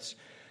indifference.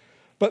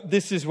 But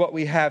this is what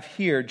we have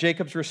here.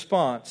 Jacob's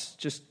response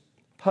just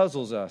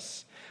puzzles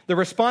us. The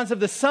response of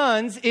the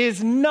sons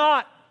is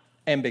not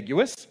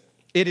ambiguous.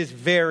 It is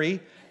very,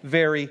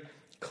 very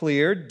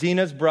clear.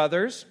 Dinah's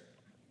brothers,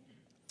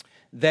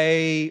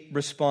 they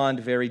respond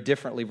very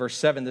differently. Verse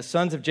 7, the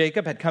sons of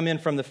Jacob had come in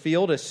from the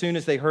field as soon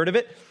as they heard of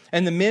it,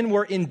 and the men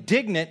were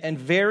indignant and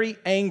very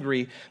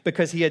angry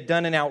because he had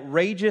done an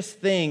outrageous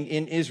thing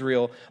in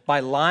Israel by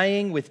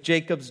lying with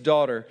Jacob's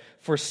daughter,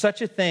 for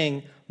such a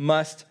thing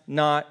must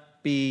not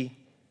be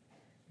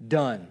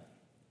done.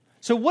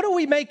 So what do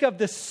we make of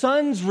the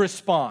son's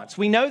response?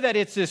 We know that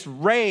it's this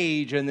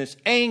rage and this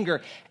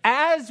anger,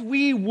 as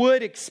we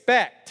would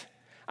expect.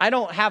 I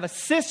don't have a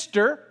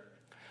sister,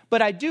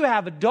 but I do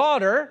have a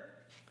daughter.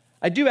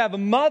 I do have a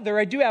mother.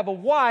 I do have a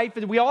wife.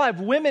 And we all have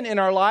women in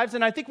our lives,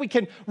 and I think we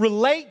can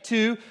relate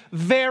to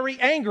very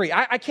angry.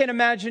 I can't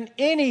imagine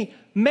any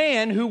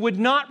man who would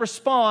not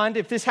respond,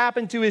 if this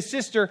happened to his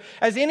sister,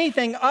 as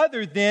anything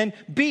other than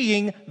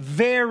being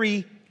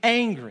very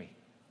angry.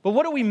 But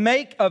what do we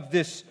make of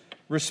this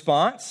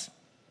response?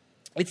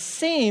 It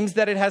seems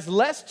that it has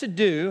less to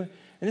do,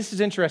 and this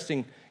is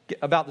interesting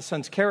about the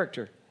son's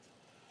character.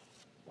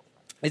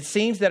 It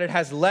seems that it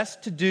has less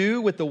to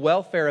do with the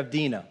welfare of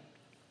Dinah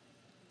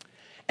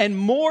and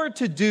more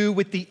to do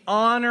with the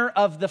honor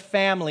of the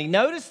family.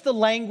 Notice the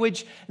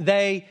language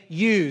they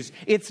use.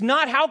 It's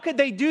not, how could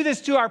they do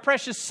this to our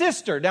precious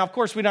sister? Now, of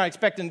course, we're not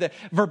expecting the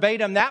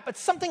verbatim that, but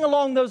something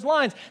along those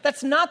lines.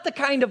 That's not the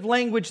kind of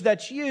language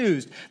that's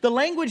used. The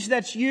language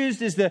that's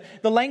used is the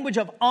language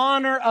of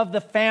honor of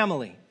the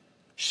family.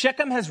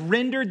 Shechem has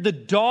rendered the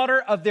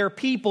daughter of their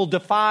people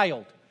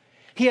defiled.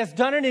 He has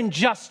done an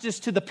injustice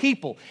to the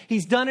people.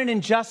 He's done an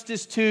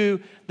injustice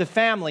to the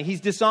family. He's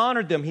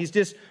dishonored them. He's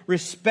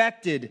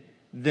disrespected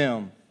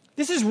them.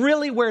 This is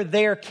really where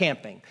they're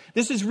camping.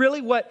 This is really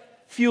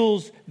what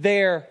fuels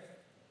their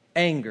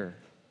anger.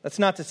 That's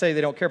not to say they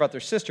don't care about their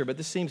sister, but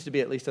this seems to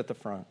be at least at the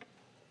front.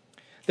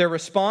 Their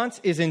response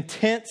is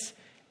intense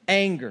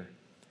anger.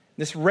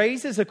 This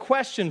raises a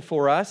question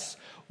for us.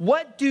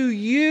 What do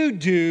you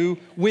do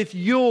with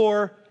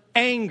your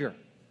anger?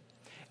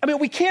 I mean,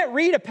 we can't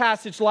read a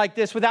passage like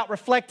this without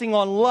reflecting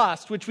on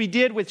lust, which we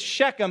did with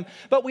Shechem,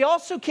 but we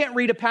also can't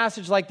read a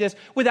passage like this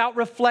without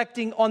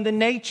reflecting on the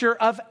nature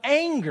of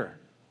anger.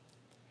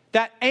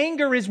 That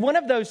anger is one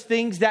of those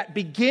things that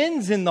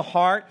begins in the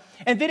heart,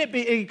 and then it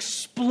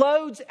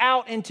explodes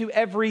out into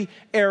every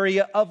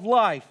area of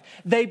life.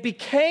 They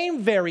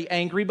became very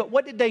angry, but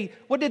what did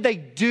they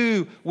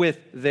do with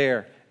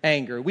their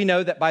anger? We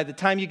know that by the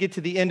time you get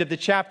to the end of the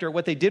chapter,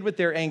 what they did with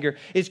their anger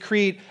is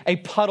create a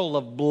puddle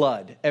of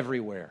blood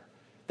everywhere.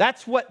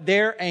 That's what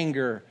their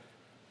anger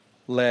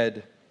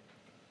led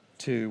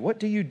to. What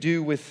do you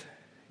do with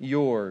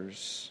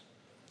yours?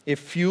 If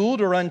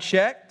fueled or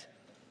unchecked,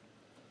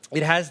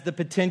 it has the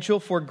potential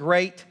for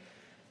great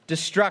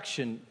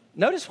destruction.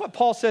 Notice what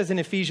Paul says in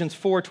Ephesians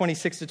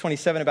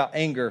 4:26-27 about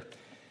anger.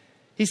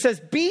 He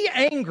says, be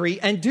angry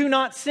and do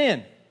not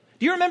sin.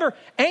 Do you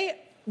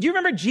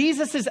remember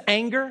Jesus'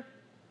 anger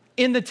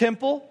in the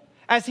temple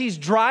as he's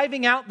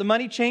driving out the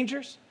money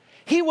changers?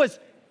 He was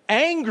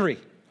angry,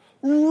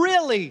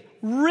 really,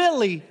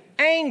 really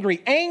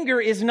angry. Anger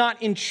is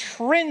not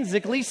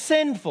intrinsically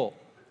sinful.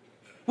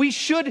 We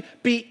should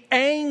be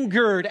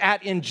angered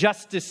at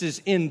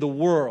injustices in the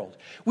world.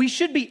 We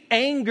should be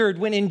angered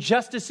when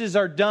injustices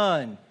are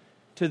done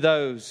to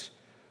those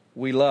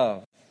we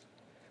love.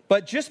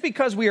 But just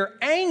because we are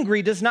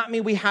angry does not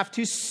mean we have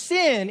to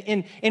sin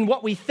in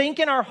what we think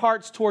in our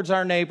hearts towards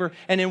our neighbor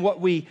and in what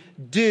we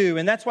do.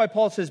 And that's why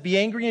Paul says, be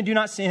angry and do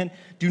not sin.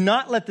 Do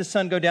not let the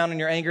sun go down in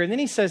your anger. And then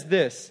he says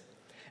this,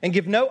 and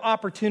give no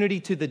opportunity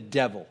to the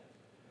devil.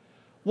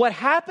 What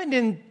happened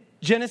in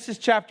Genesis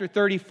chapter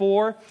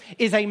 34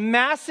 is a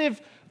massive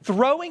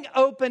throwing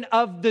open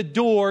of the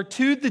door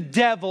to the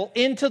devil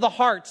into the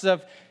hearts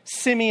of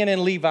Simeon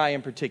and Levi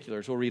in particular,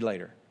 as we'll read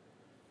later.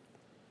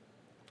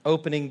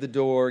 opening the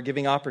door,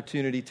 giving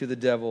opportunity to the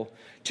devil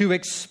to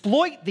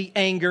exploit the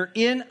anger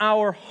in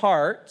our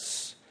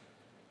hearts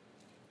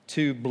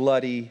to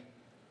bloody,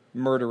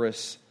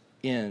 murderous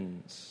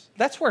ends.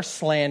 That's where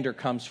slander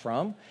comes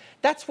from.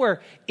 That's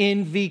where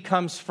envy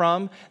comes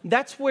from.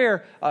 That's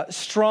where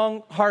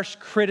strong, harsh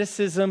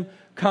criticism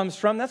comes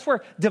from. That's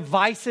where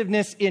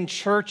divisiveness in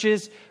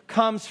churches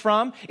comes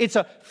from. It's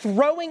a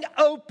throwing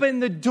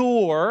open the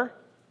door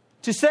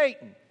to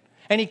Satan.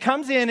 And he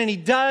comes in and he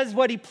does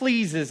what he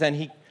pleases, and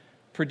he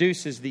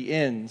produces the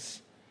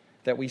ends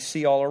that we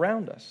see all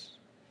around us.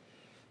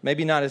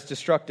 Maybe not as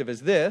destructive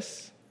as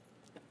this,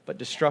 but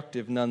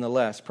destructive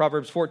nonetheless.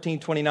 Proverbs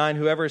 14:29,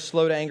 whoever is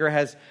slow to anger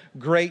has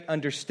great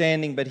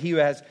understanding, but he who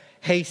has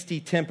hasty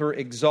temper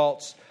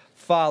exalts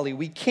folly.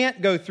 We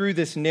can't go through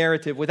this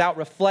narrative without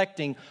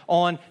reflecting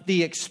on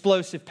the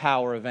explosive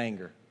power of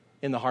anger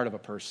in the heart of a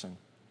person.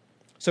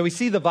 So we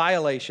see the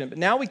violation, but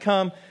now we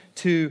come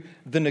to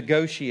the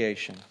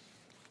negotiation.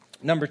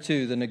 Number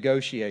 2, the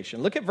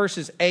negotiation. Look at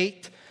verses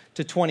 8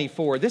 to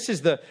 24. This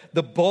is the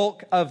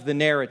bulk of the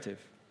narrative.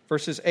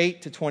 Verses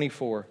 8 to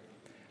 24.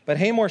 But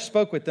Hamor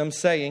spoke with them,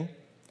 saying,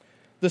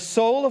 the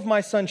soul of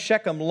my son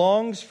Shechem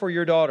longs for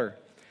your daughter.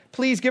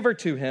 Please give her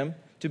to him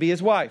to be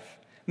his wife.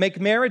 Make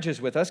marriages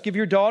with us, give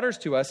your daughters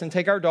to us, and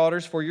take our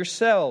daughters for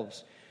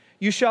yourselves.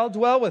 You shall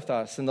dwell with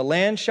us, and the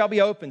land shall be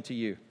open to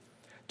you.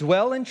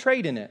 Dwell and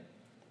trade in it,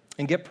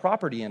 and get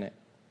property in it.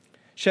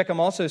 Shechem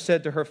also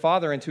said to her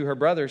father and to her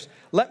brothers,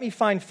 let me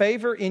find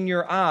favor in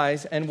your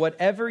eyes, and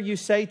whatever you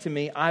say to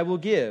me, I will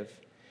give.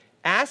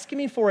 Ask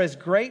me for as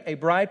great a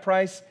bride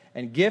price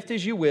and gift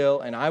as you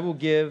will, and I will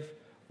give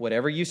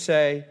whatever you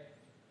say,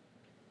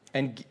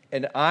 and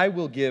I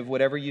will give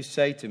whatever you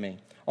say to me.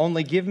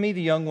 Only give me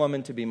the young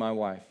woman to be my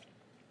wife.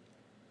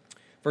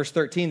 Verse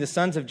 13, the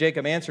sons of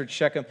Jacob answered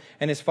Shechem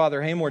and his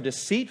father Hamor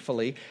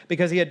deceitfully,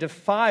 because he had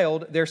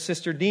defiled their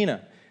sister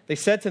Dinah. They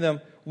said to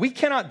them, we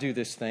cannot do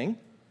this thing,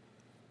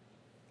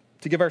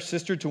 to give our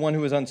sister to one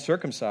who is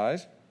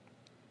uncircumcised,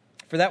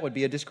 for that would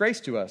be a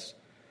disgrace to us.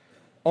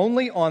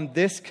 Only on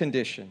this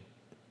condition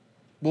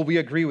will we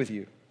agree with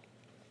you,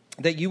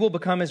 that you will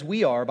become as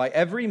we are by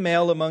every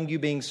male among you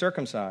being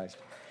circumcised.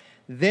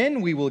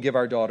 Then we will give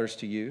our daughters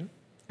to you,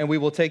 and we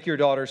will take your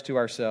daughters to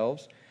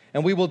ourselves,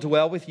 and we will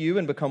dwell with you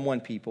and become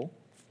one people.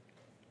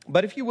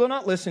 But if you will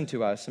not listen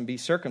to us and be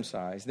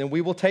circumcised, then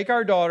we will take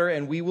our daughter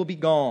and we will be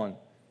gone.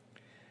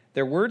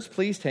 Their words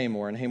pleased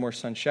Hamor and Hamor's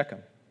son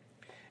Shechem.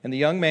 And the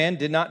young man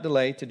did not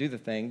delay to do the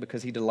thing,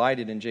 because he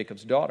delighted in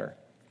Jacob's daughter.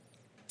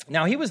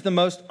 Now he was the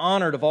most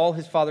honored of all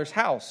his father's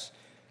house.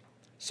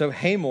 So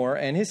Hamor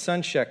and his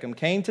son Shechem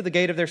came to the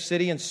gate of their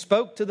city and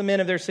spoke to the men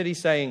of their city,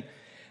 saying,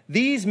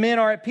 these men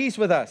are at peace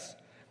with us.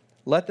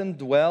 Let them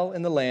dwell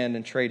in the land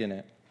and trade in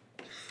it.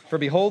 For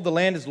behold, the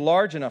land is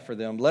large enough for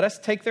them. Let us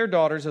take their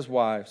daughters as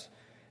wives,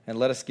 and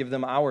let us give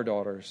them our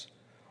daughters.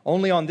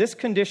 Only on this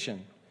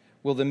condition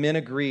will the men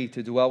agree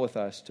to dwell with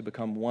us, to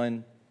become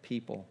one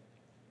people.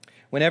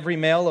 When every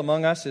male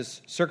among us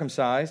is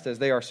circumcised, as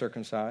they are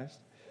circumcised,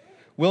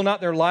 will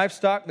not their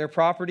livestock, their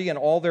property, and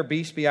all their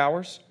beasts be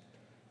ours?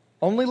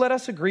 Only let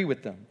us agree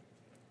with them,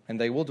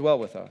 and they will dwell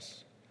with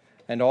us.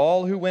 And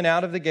all who went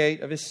out of the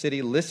gate of his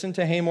city listened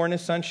to Hamor and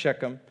his son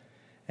Shechem,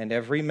 and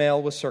every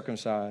male was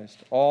circumcised,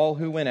 all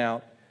who went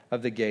out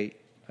of the gate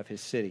of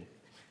his city.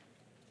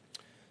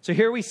 So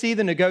here we see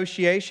the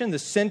negotiation, the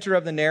center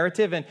of the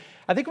narrative, and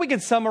I think we can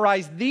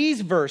summarize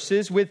these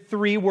verses with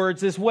 3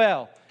 words as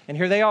well. And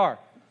here they are: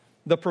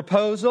 the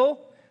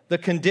proposal, the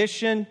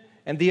condition,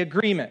 and the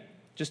agreement.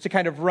 Just to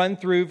kind of run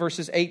through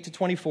verses 8 to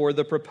 24,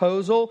 the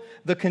proposal,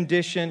 the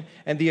condition,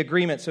 and the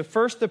agreement. So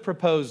first, the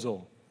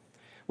proposal.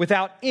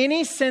 Without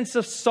any sense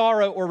of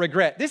sorrow or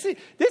regret. This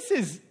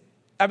is,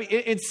 I mean,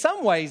 in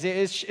some ways,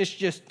 it's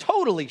just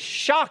totally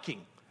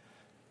shocking.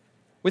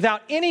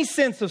 Without any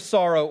sense of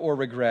sorrow or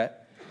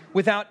regret.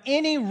 Without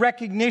any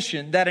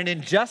recognition that an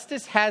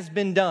injustice has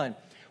been done.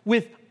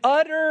 With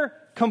utter,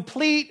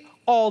 complete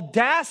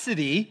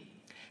audacity,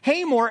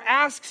 Hamor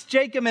asks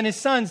Jacob and his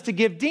sons to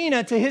give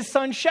Dinah to his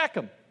son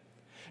Shechem.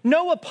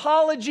 No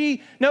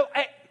apology,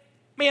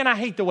 I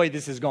hate the way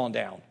this has gone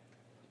down.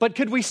 But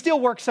could we still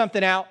work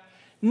something out?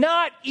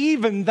 Not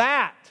even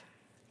that.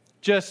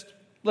 Just,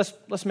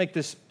 let's make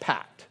this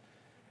pact.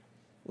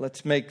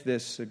 Let's make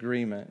this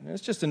agreement. And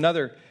it's just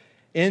another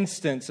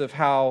instance of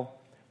how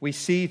we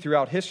see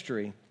throughout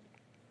history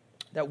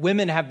that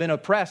women have been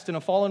oppressed in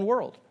a fallen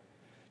world.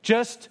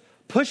 Just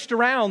pushed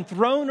around,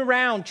 thrown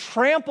around,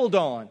 trampled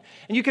on.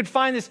 And you could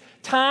find this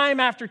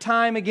time after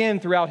time again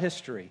throughout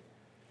history.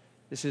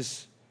 This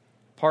is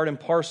part and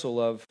parcel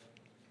of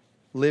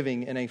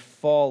living in a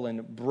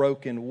fallen,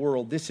 broken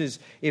world. This is,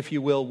 if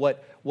you will,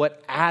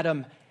 what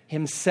Adam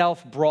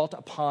himself brought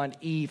upon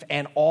Eve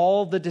and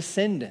all the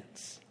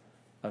descendants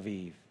of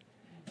Eve.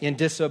 In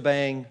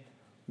disobeying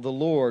the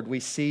Lord, we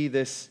see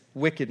this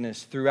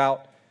wickedness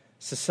throughout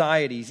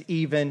societies,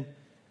 even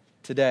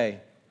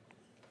today.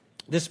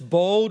 This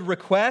bold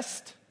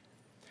request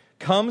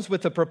comes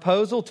with a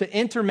proposal to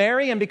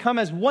intermarry and become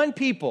as one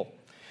people,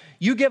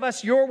 You give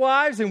us your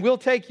wives and we'll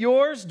take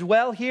yours,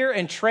 dwell here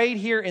and trade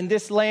here in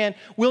this land.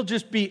 We'll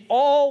just be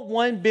all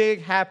one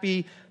big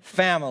happy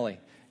family.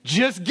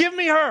 Just give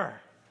me her.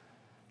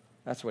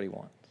 That's what he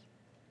wants.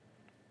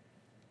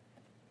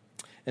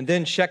 And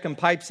then Shechem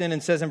pipes in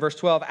and says in verse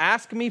 12,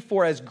 ask me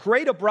for as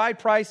great a bride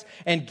price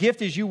and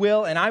gift as you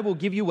will, and I will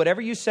give you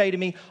whatever you say to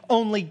me.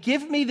 Only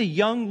give me the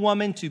young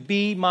woman to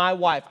be my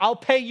wife. I'll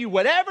pay you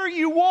whatever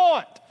you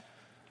want.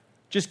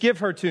 Just give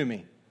her to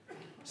me.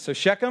 So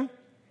Shechem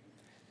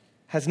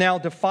has now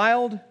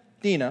defiled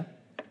Dinah,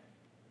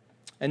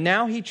 and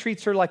now he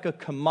treats her like a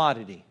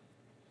commodity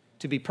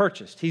to be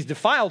purchased. He's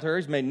defiled her.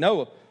 He's made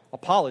no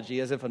apology,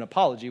 as if an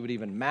apology would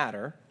even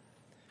matter.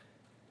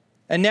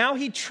 And now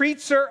he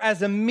treats her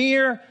as a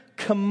mere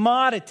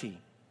commodity,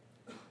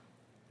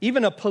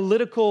 even a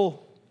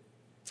political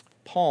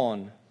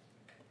pawn.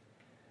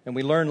 And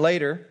we learn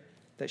later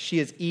that she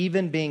is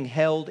even being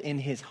held in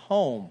his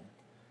home.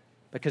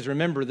 Because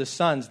remember, the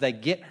sons, they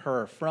get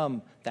her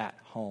from that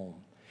home.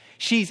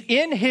 She's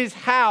in his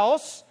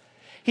house.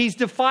 He's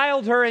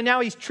defiled her, and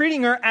now he's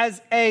treating her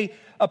as a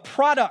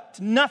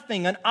product,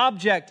 nothing, an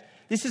object.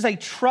 This is a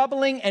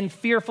troubling and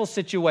fearful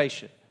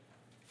situation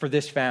for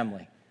this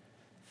family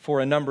for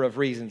a number of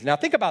reasons. Now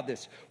think about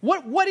this.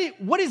 What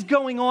is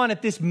going on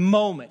at this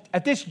moment,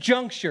 at this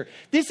juncture?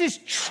 This is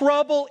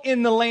trouble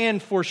in the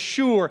land for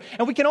sure.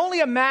 And we can only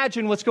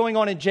imagine what's going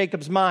on in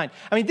Jacob's mind.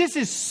 I mean, this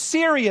is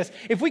serious.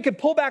 If we could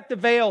pull back the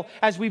veil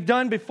as we've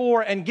done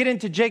before and get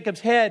into Jacob's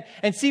head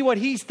and see what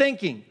he's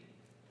thinking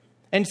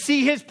and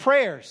see his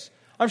prayers.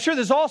 I'm sure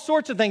there's all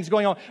sorts of things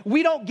going on.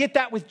 We don't get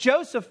that with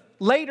Joseph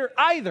later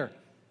either.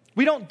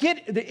 We don't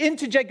get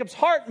into Jacob's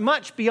heart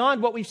much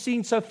beyond what we've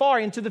seen so far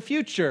into the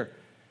future.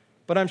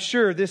 But I'm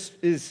sure this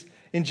is,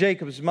 in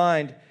Jacob's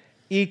mind,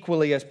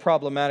 equally as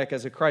problematic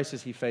as a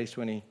crisis he faced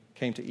when he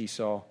came to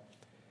Esau.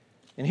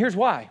 And here's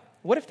why.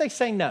 What if they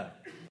say no?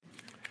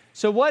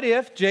 So what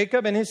if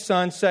Jacob and his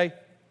sons say,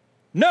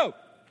 no,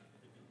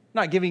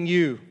 not giving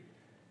you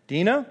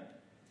Dinah?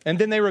 And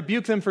then they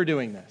rebuke them for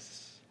doing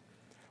this.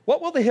 What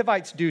will the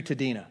Hivites do to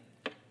Dinah?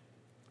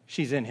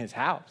 She's in his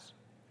house.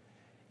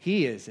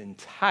 He is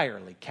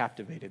entirely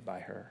captivated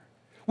by her.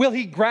 Will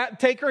he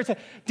take her and say,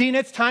 Dinah,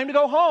 it's time to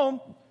go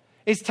home?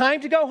 It's time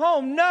to go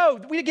home. No,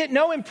 we get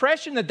no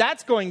impression that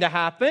that's going to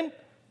happen.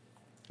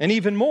 And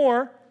even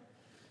more,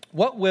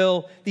 what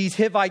will these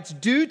Hivites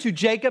do to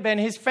Jacob and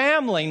his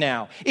family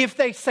now if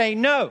they say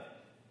no?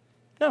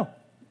 No.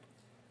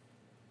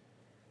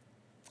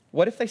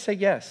 What if they say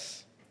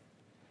yes?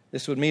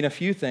 This would mean a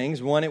few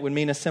things. One, it would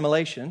mean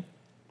assimilation.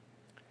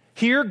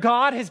 Here,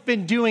 God has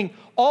been doing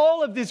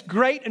all of this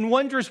great and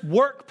wondrous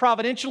work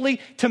providentially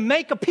to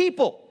make a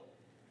people.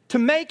 To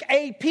make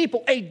a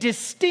people, a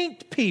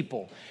distinct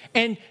people.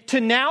 And to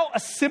now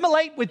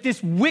assimilate with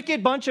this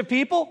wicked bunch of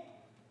people,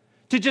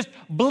 to just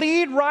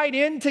bleed right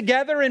in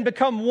together and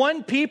become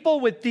one people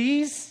with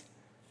these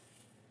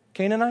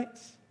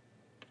Canaanites.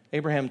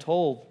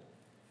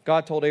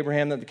 God told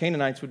Abraham that the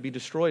Canaanites would be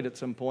destroyed at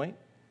some point.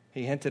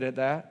 He hinted at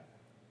that.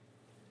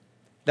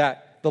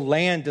 That the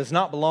land does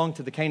not belong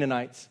to the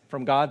Canaanites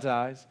from God's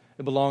eyes.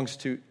 It belongs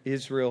to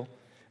Israel.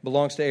 It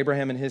belongs to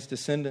Abraham and his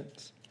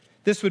descendants.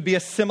 This would be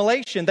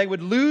assimilation. They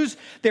would lose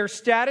their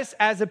status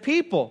as a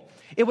people.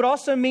 It would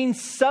also mean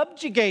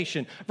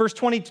subjugation. Verse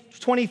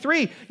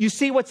 23, you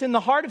see what's in the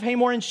heart of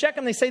Hamor and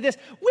Shechem. They say this,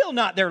 will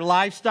not their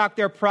livestock,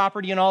 their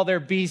property, and all their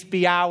beasts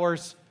be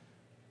ours?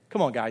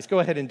 Come on, guys, go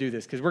ahead and do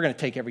this because we're going to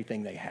take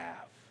everything they have.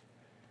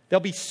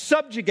 They'll be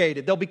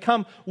subjugated. They'll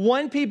become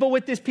one people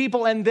with this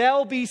people, and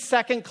they'll be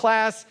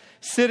second-class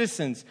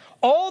citizens.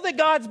 All that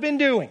God's been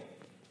doing,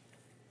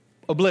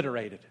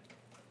 obliterated.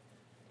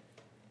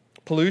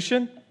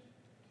 Pollution.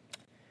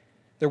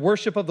 Their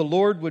worship of the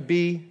Lord would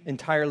be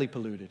entirely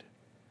polluted.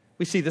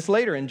 We see this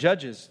later in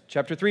Judges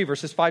chapter 3,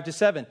 verses 5 to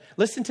 7.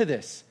 Listen to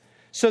this.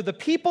 So the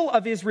people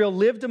of Israel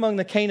lived among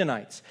the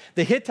Canaanites,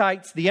 the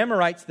Hittites, the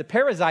Amorites, the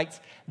Perizzites,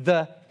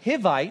 the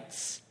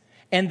Hivites,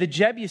 and the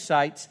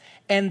Jebusites,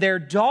 and their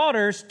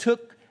daughters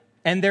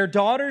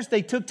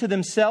they took to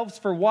themselves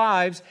for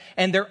wives,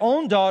 and their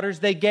own daughters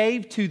they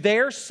gave to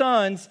their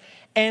sons,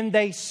 and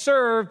they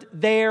served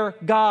their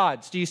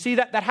gods. Do you see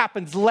that? That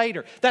happens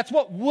later. That's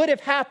what would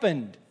have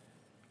happened.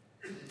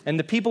 And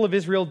the people of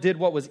Israel did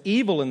what was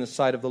evil in the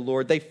sight of the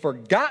Lord. They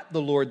forgot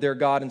the Lord their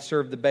God and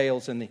served the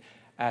Baals and the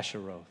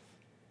Asheroth.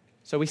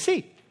 So we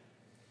see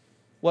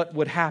what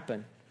would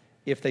happen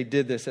if they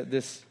did this at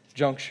this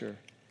juncture.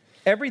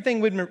 Everything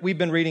we've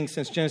been reading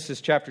since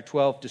Genesis chapter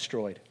 12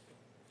 destroyed.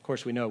 Of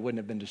course, we know it wouldn't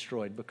have been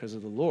destroyed because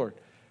of the Lord.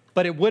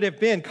 But it would have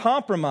been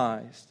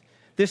compromised.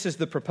 This is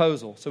the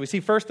proposal. So we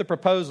see first the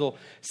proposal.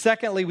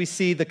 Secondly, we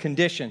see the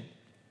condition.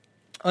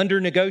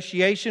 Under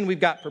negotiation, we've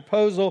got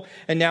proposal,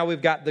 and now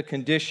we've got the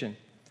condition.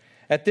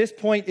 At this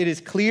point, it is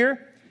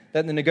clear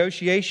that the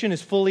negotiation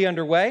is fully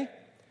underway,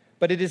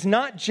 but it is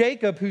not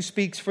Jacob who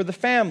speaks for the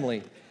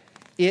family.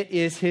 It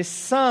is his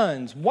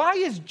sons. Why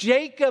is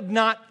Jacob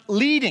not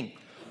leading?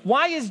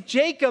 Why is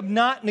Jacob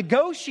not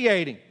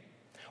negotiating?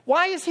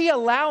 Why is he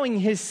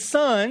allowing his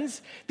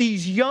sons,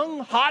 these young,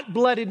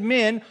 hot-blooded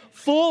men,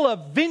 full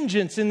of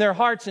vengeance in their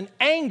hearts and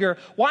anger,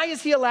 why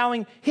is he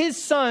allowing his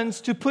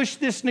sons to push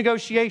this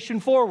negotiation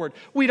forward?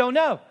 We don't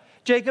know.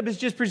 Jacob is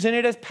just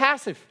presented as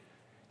passive.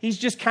 He's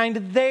just kind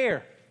of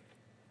there.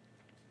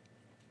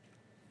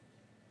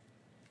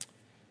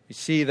 You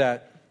see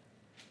that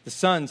the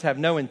sons have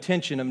no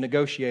intention of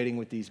negotiating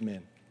with these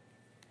men.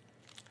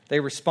 They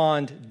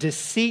respond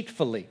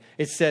deceitfully.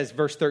 It says,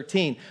 verse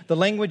 13,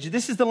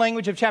 this is the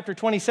language of chapter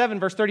 27,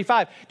 verse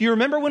 35. Do you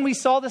remember when we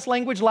saw this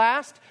language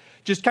last?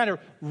 Just kind of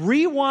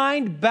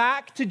rewind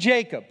back to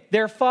Jacob,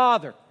 their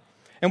father.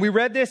 And we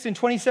read this in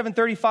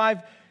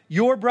 27:35.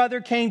 Your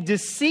brother came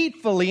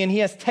deceitfully and he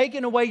has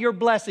taken away your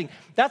blessing.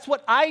 That's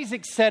what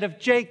Isaac said of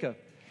Jacob.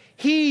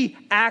 He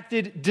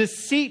acted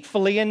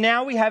deceitfully, and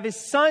now we have his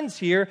sons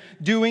here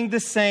doing the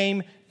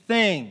same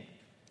thing.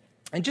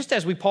 And just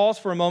as we pause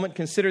for a moment,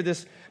 consider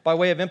this by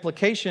way of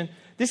implication,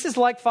 this is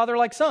like father,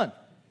 like son,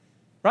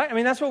 right? I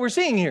mean, that's what we're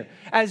seeing here.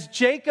 As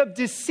Jacob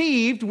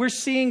deceived, we're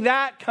seeing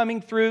that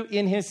coming through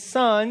in his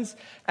sons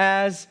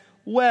as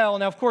well.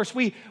 Now, of course,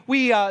 we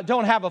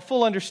don't have a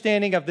full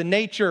understanding of the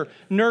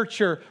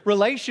nature-nurture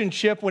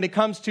relationship when it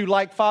comes to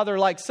like father,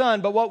 like son,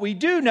 but what we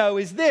do know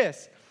is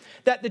this,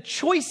 that the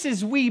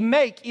choices we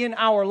make in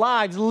our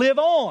lives live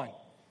on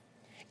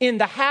in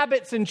the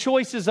habits and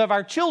choices of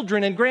our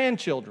children and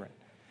grandchildren.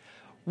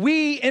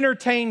 We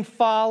entertain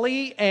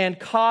folly and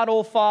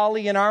coddle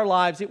folly in our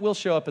lives. It will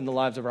show up in the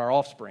lives of our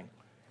offspring.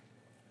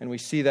 And we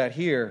see that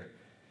here.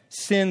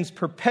 Sins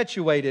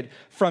perpetuated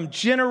from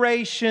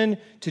generation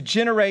to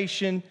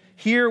generation.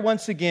 Here,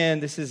 once again,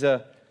 this is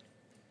a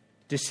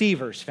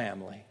deceiver's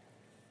family.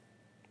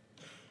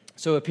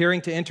 So appearing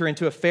to enter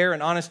into a fair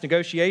and honest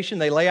negotiation,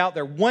 they lay out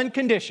their one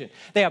condition.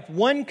 They have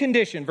one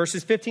condition,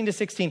 verses 15 to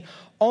 16.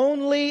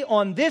 Only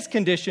on this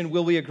condition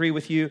will we agree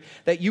with you,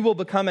 that you will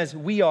become as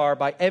we are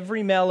by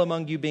every male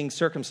among you being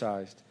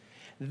circumcised.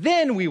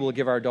 Then we will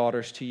give our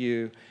daughters to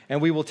you,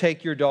 and we will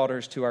take your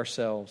daughters to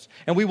ourselves.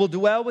 And we will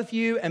dwell with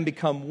you and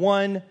become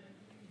one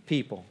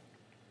people.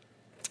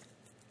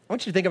 I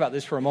want you to think about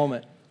this for a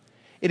moment.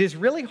 It is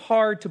really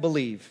hard to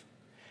believe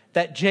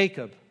that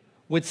Jacob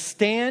would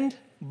stand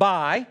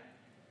by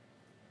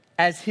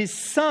as his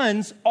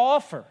sons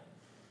offer,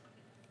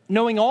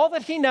 knowing all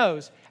that he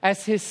knows,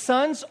 as his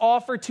sons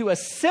offer to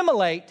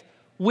assimilate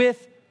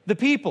with the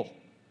people,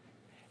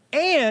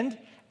 and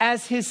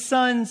as his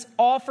sons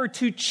offer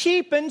to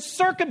cheapen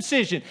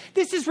circumcision.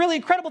 This is really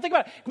incredible. Think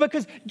about it,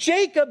 because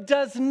Jacob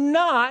does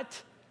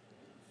not,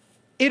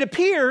 it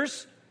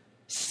appears,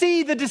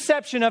 see the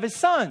deception of his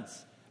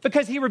sons,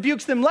 because he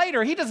rebukes them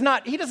later. He does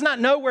not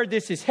know where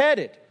this is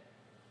headed.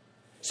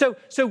 So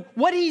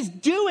what he's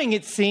doing,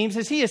 it seems,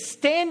 is he is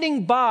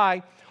standing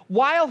by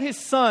while his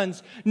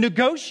sons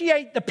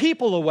negotiate the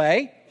people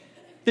away,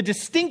 the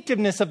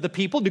distinctiveness of the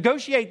people,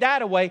 negotiate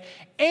that away,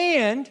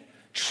 and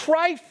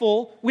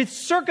trifle with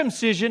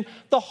circumcision,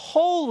 the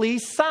holy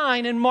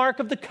sign and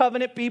mark of the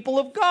covenant people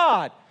of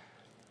God.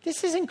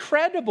 This is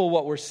incredible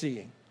what we're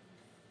seeing.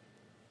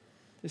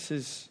 This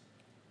is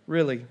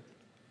really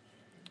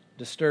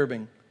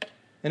disturbing.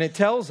 And it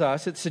tells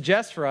us, it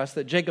suggests for us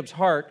that Jacob's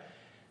heart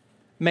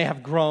may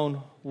have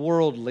grown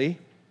worldly.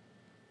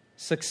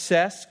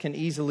 Success can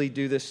easily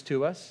do this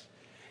to us.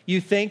 You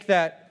think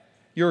that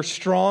you're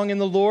strong in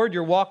the Lord,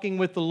 you're walking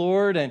with the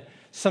Lord, and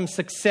some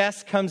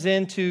success comes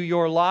into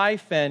your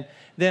life, and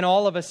then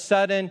all of a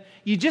sudden,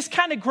 you just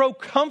kind of grow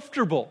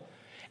comfortable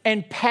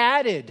and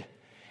padded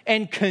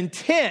and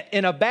content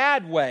in a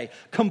bad way,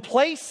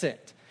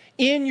 complacent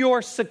in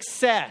your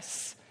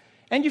success,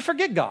 and you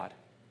forget God.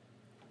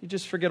 You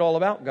just forget all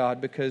about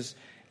God because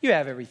you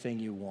have everything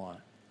you want.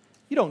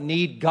 You don't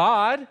need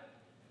God.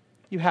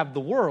 You have the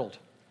world.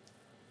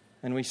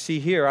 And we see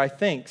here, I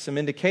think, some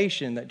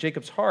indication that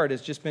Jacob's heart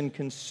has just been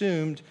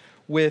consumed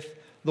with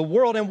the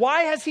world. And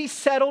why has he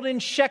settled in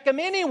Shechem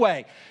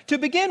anyway? To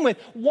begin with,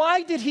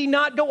 why did he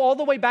not go all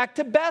the way back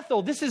to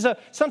Bethel? This is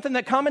something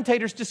that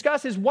commentators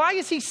discuss, is why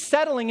is he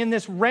settling in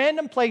this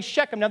random place,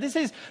 Shechem? Now, this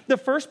is the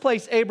first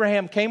place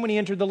Abraham came when he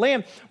entered the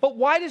land. But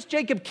why does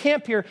Jacob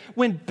camp here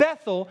when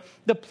Bethel,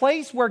 the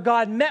place where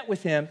God met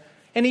with him,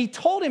 and he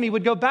told him he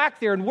would go back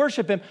there and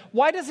worship him,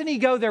 why doesn't he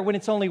go there when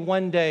it's only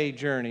one day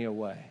journey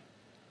away?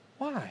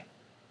 Why?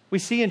 We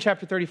see in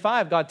chapter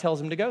 35, God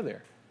tells him to go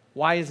there.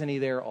 Why isn't he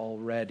there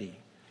already?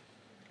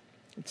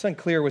 It's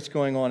unclear what's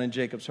going on in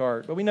Jacob's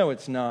heart, but we know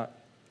it's not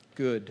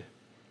good.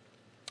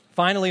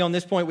 Finally, on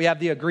this point, we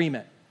have the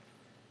agreement.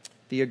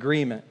 The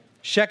agreement.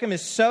 Shechem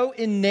is so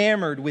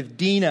enamored with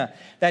Dinah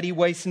that he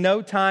wastes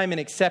no time in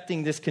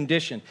accepting this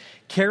condition,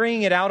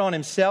 carrying it out on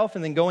himself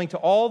and then going to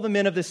all the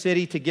men of the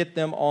city to get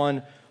them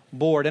on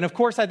board. And of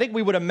course, I think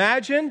we would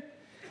imagine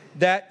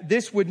that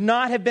this would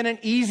not have been an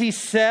easy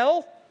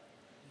sell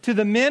to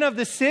the men of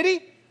the city.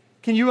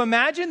 Can you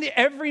imagine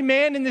every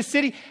man in the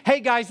city? Hey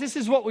guys, this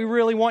is what we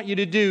really want you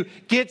to do.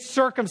 Get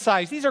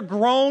circumcised. These are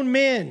grown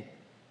men.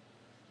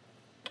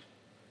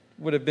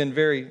 Would have been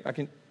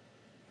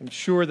I'm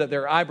sure that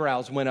their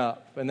eyebrows went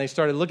up and they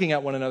started looking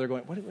at one another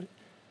going, what?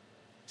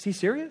 Is he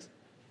serious?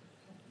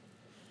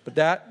 But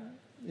that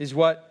is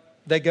what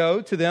they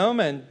go to them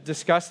and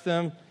discuss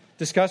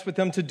with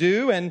them to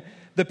do, and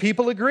the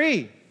people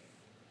agree.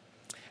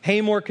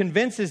 Hamor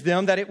convinces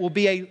them that it will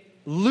be a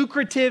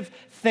lucrative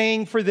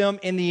thing for them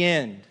in the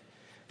end,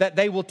 that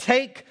they will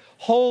take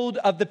hold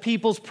of the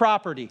people's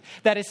property,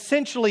 that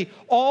essentially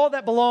all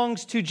that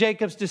belongs to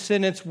Jacob's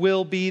descendants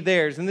will be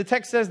theirs. And the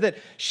text says that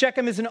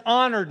Shechem is an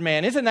honored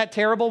man. Isn't that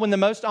terrible when the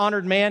most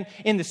honored man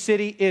in the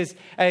city is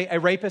a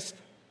rapist?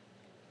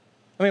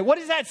 I mean, what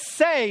does that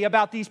say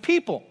about these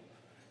people?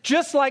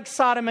 Just like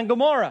Sodom and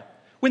Gomorrah,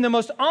 when the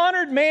most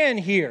honored man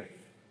here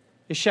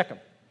is Shechem.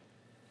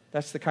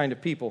 That's the kind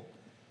of people.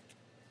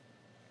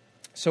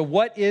 So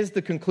what is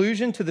the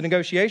conclusion to the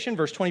negotiation?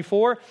 Verse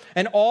 24,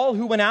 and all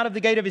who went out of the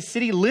gate of his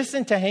city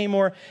listened to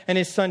Hamor and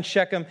his son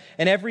Shechem,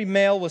 and every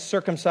male was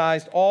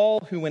circumcised,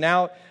 all who went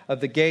out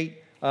of the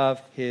gate of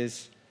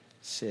his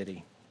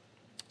city.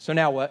 So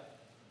now what?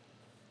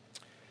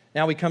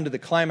 Now we come to the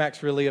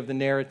climax, really, of the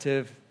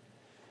narrative,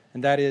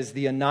 and that is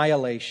the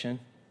annihilation.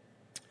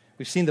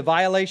 We've seen the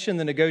violation,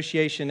 the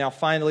negotiation. Now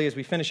finally, as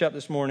we finish up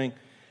this morning,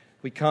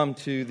 we come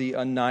to the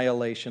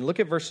annihilation. Look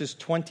at verses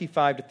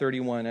 25 to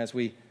 31 as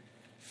we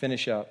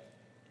finish up.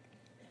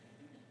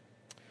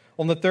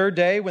 On the third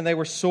day, when they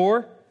were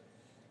sore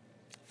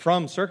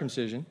from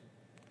circumcision,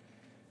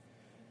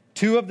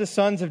 two of the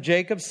sons of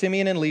Jacob,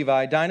 Simeon and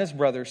Levi, Dinah's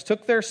brothers,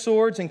 took their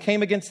swords and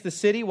came against the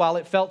city while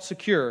it felt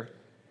secure,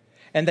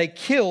 and they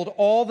killed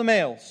all the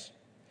males.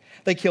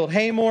 They killed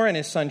Hamor and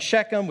his son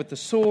Shechem with the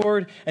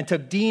sword, and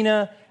took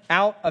Dinah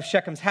out of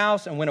Shechem's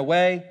house and went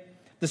away.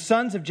 The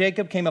sons of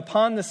Jacob came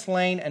upon the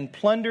slain and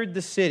plundered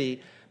the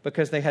city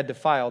because they had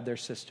defiled their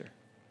sister.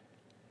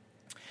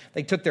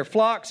 They took their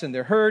flocks and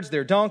their herds,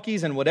 their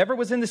donkeys, and whatever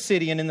was in the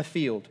city and in the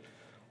field,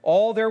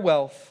 all their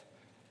wealth,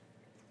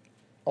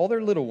 all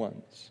their little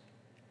ones,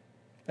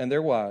 and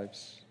their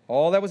wives,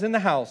 all that was in the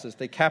houses,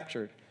 they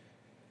captured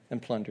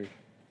and plundered.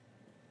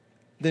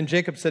 Then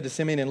Jacob said to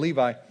Simeon and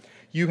Levi,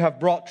 you have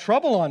brought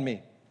trouble on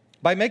me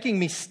by making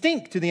me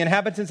stink to the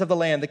inhabitants of the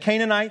land, the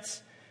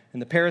Canaanites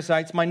and the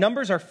Perizzites. My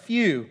numbers are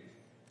few,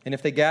 and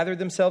if they gather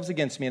themselves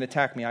against me and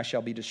attack me, I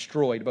shall be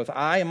destroyed, both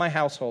I and my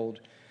household.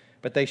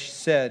 But they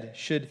said,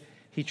 should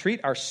he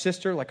treat our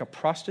sister like a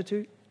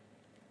prostitute?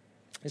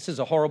 This is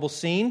a horrible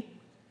scene.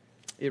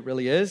 It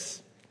really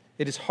is.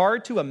 It is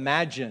hard to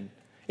imagine.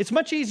 It's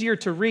much easier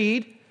to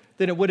read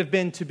than it would have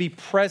been to be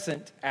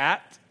present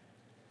at.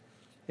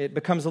 It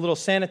becomes a little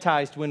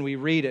sanitized when we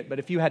read it. But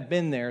if you had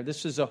been there,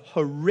 this is a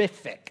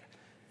horrific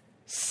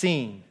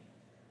scene.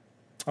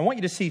 I want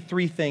you to see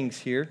three things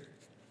here.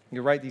 You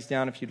can write these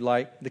down if you'd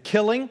like. The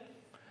killing,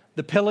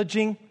 the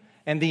pillaging,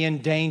 and the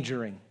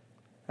endangering.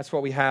 That's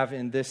what we have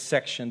in this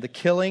section. The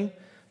killing,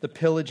 the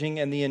pillaging,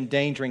 and the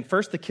endangering.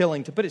 First, the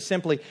killing. To put it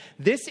simply,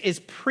 this is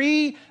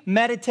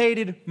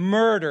premeditated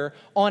murder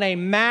on a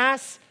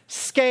mass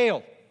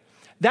scale.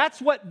 That's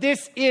what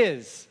this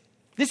is.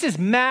 This is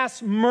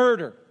mass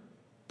murder,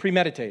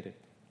 premeditated.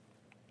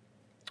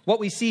 What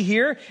we see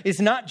here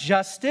is not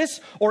justice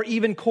or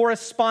even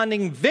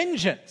corresponding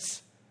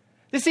vengeance.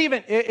 This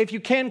even, if you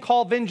can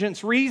call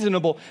vengeance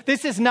reasonable,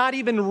 this is not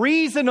even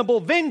reasonable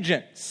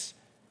vengeance.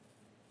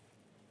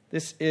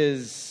 This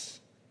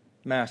is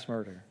mass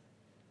murder.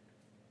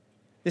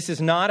 This is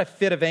not a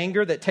fit of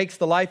anger that takes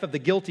the life of the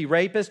guilty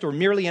rapist or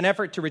merely an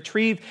effort to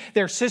retrieve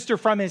their sister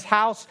from his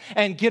house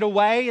and get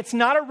away. It's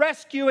not a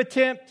rescue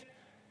attempt.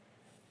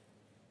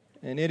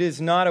 And it is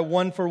not a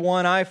one for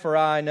one, eye for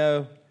eye.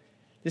 No,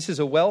 this is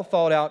a well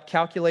thought out,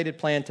 calculated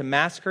plan to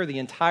massacre the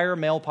entire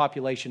male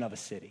population of a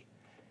city.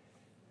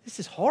 This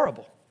is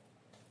horrible.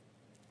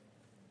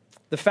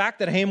 The fact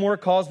that Hamor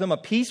calls them a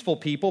peaceful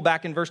people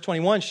back in verse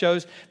 21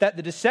 shows that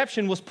the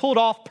deception was pulled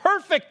off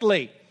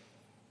perfectly.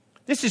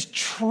 This is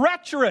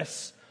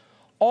treacherous.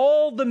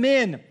 All the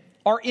men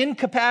are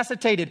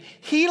incapacitated,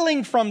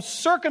 healing from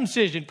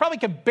circumcision, probably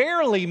could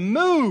barely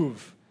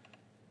move.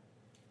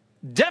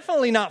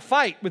 Definitely not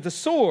fight with the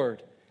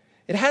sword.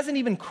 It hasn't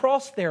even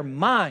crossed their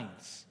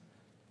minds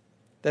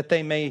that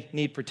they may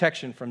need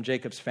protection from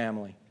Jacob's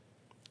family.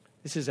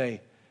 This is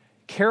a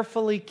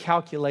carefully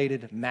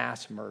calculated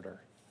mass murder.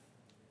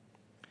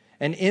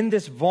 And in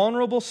this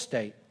vulnerable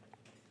state,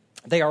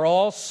 they are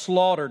all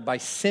slaughtered by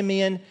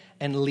Simeon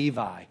and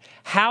Levi.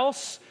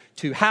 House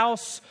to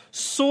house,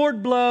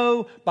 sword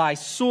blow by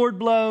sword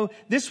blow.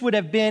 This would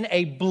have been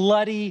a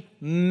bloody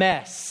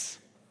mess.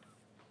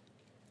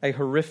 A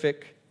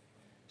horrific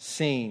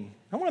scene.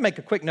 I want to make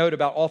a quick note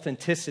about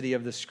authenticity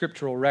of the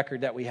scriptural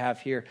record that we have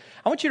here.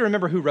 I want you to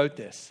remember who wrote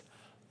this.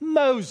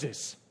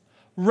 Moses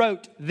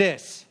wrote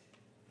this.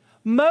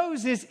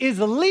 Moses is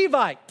a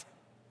Levite,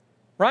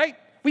 right?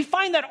 We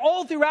find that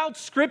all throughout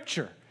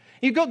Scripture.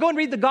 You go and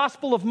read the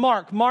Gospel of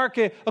Mark. Mark,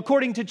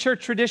 according to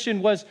church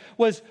tradition, was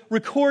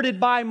recorded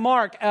by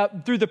Mark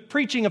through the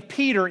preaching of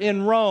Peter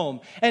in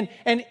Rome. And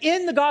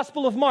in the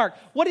Gospel of Mark,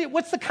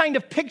 what's the kind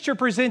of picture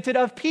presented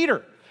of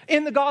Peter?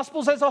 In the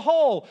Gospels as a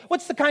whole,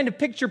 what's the kind of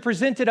picture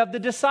presented of the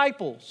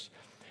disciples?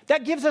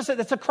 That gives us,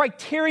 that's a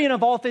criterion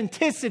of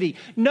authenticity.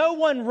 No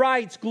one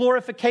writes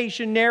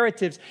glorification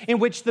narratives in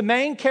which the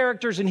main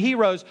characters and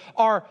heroes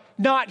are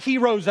not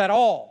heroes at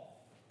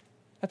all.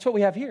 That's what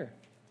we have here.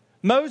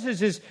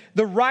 Moses is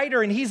the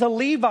writer, and he's a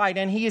Levite,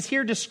 and he is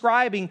here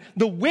describing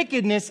the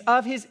wickedness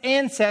of his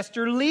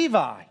ancestor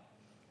Levi.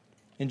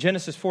 In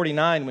Genesis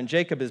 49, when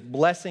Jacob is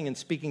blessing and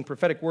speaking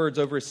prophetic words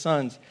over his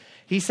sons,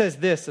 he says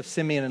this of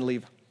Simeon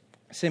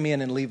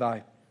and Levi,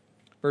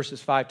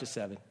 verses 5 to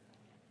 7.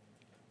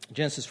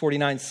 Genesis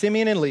 49,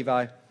 Simeon and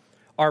Levi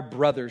are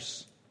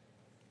brothers.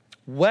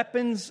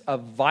 Weapons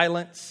of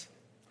violence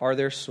are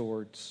their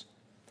swords.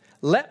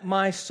 Let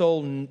my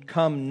soul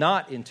come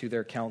not into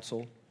their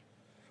counsel.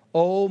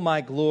 O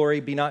my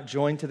glory, be not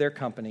joined to their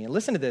company. And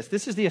listen to this.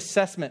 This is the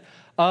assessment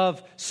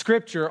of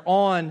Scripture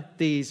on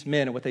these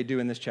men and what they do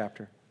in this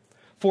chapter.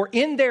 For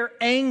in their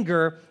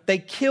anger they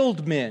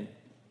killed men,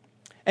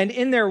 and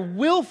in their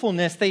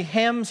willfulness they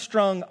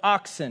hamstrung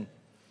oxen.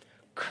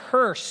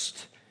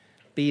 Cursed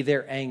be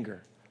their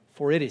anger,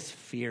 for it is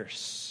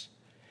fierce,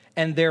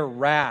 and their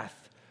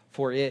wrath,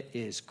 for it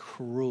is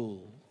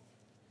cruel.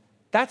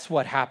 That's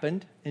what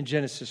happened in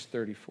Genesis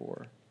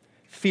 34.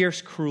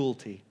 Fierce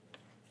cruelty.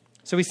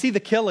 So we see the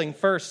killing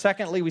first.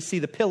 Secondly, we see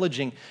the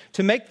pillaging.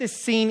 To make this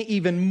scene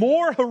even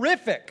more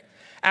horrific,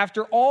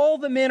 after all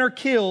the men are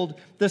killed,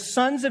 the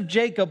sons of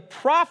Jacob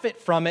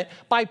profit from it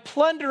by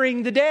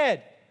plundering the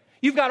dead.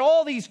 You've got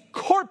all these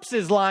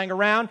corpses lying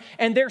around,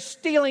 and they're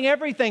stealing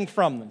everything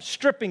from them,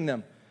 stripping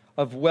them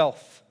of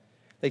wealth.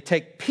 They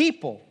take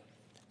people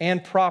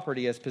and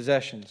property as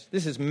possessions.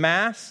 This is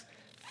mass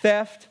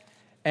theft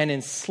and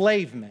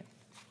enslavement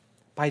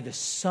by the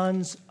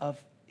sons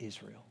of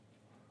Israel,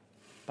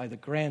 by the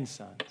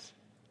grandsons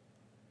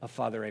of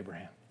Father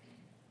Abraham.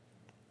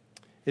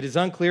 It is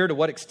unclear to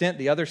what extent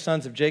the other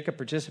sons of Jacob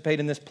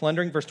participate in this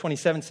plundering. Verse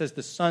 27 says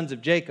the sons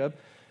of Jacob.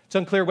 It's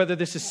unclear whether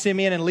this is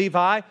Simeon and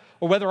Levi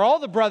or whether all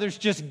the brothers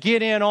just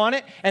get in on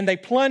it and they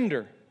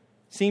plunder.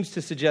 Seems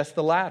to suggest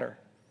the latter.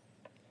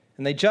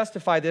 And they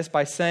justify this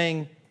by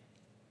saying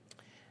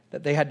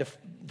that they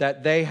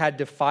had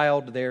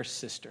defiled their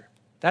sister.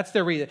 That's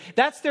their reason.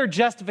 That's their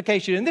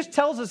justification. And this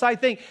tells us, I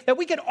think, that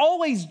we can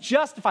always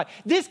justify.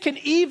 This can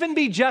even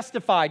be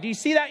justified. Do you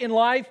see that in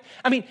life?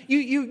 I mean,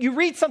 you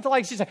read something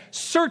like this,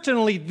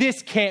 certainly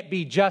this can't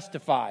be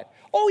justified.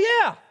 Oh,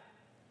 yeah.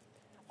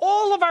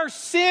 All of our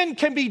sin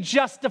can be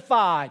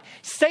justified.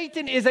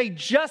 Satan is a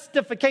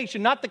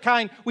justification, not the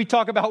kind we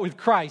talk about with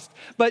Christ,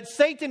 but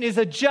Satan is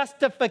a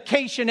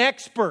justification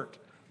expert.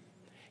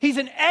 He's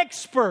an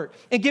expert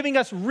in giving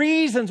us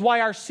reasons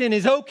why our sin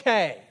is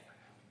okay,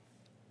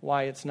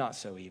 why it's not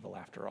so evil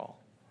after all.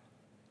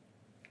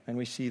 And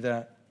we see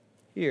that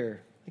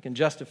here. He can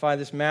justify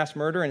this mass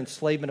murder and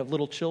enslavement of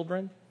little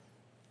children.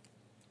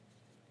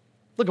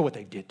 Look at what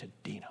they did to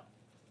Dinah.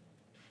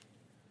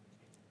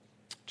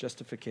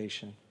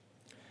 Justification.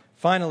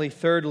 Finally,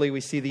 thirdly,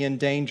 we see the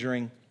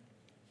endangering.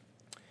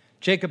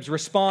 Jacob's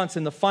response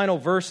in the final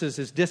verses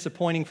is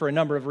disappointing for a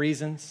number of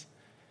reasons.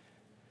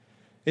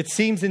 It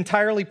seems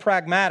entirely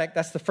pragmatic.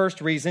 That's the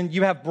first reason.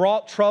 You have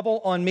brought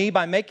trouble on me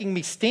by making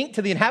me stink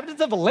to the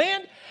inhabitants of the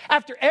land.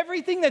 After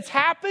everything that's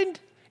happened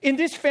in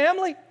this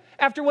family,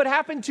 after what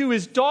happened to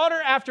his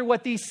daughter, after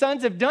what these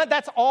sons have done,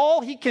 that's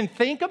all he can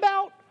think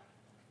about?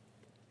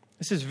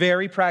 This is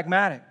very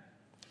pragmatic.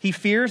 He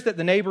fears that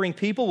the neighboring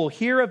people will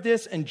hear of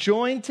this and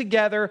join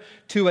together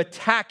to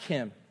attack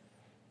him.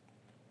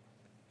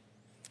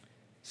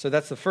 So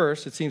that's the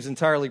first. It seems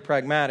entirely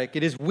pragmatic.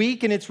 It is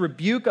weak in its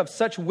rebuke of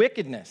such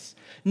wickedness.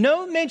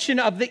 No mention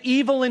of the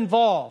evil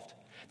involved.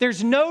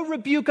 There's no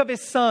rebuke of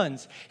his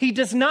sons. He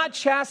does not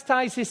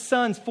chastise his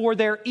sons for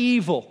their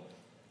evil.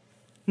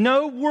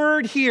 No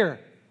word here.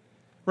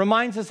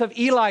 Reminds us of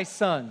Eli's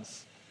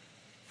sons.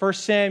 1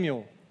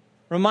 Samuel.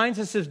 Reminds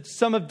us of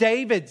some of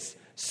David's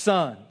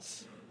sons.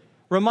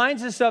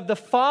 Reminds us of the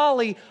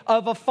folly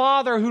of a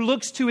father who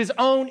looks to his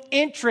own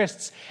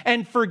interests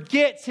and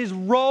forgets his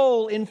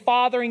role in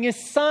fathering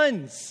his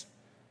sons.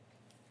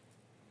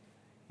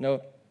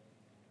 No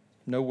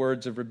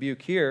words of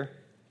rebuke here.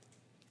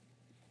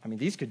 I mean,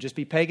 these could just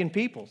be pagan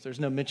peoples. There's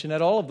no mention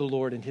at all of the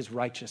Lord and his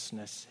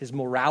righteousness, his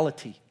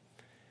morality,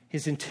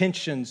 his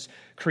intentions,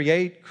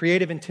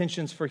 creative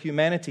intentions for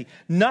humanity.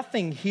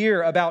 Nothing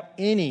here about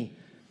any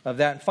of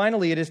that. And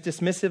finally, it is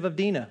dismissive of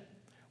Dinah,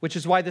 which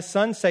is why the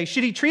sons say,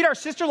 should he treat our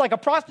sister like a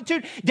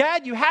prostitute?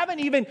 Dad, you haven't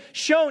even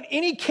shown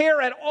any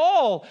care at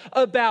all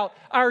about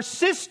our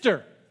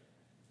sister.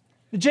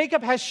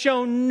 Jacob has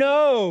shown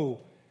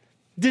no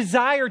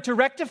desire to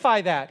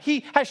rectify that.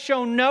 He has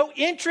shown no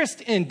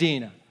interest in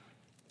Dinah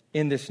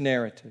in this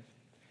narrative.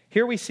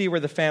 Here we see where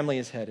the family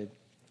is headed.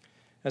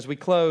 As we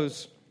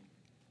close,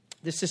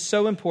 this is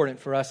so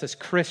important for us as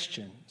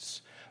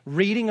Christians,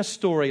 reading a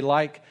story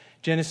like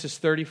Genesis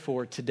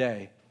 34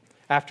 today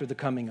after the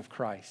coming of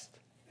Christ.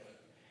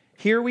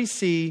 Here we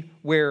see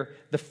where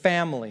the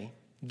family,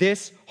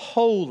 this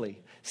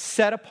holy,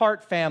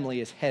 set-apart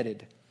family is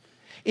headed.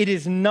 It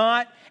is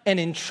not an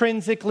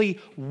intrinsically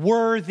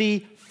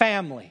worthy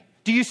family.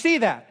 Do you see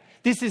that?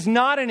 This is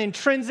not an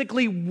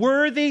intrinsically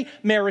worthy,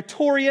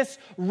 meritorious,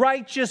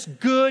 righteous,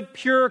 good,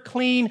 pure,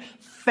 clean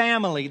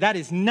family. That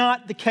is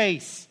not the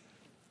case.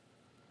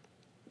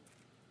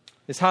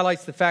 This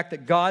highlights the fact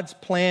that God's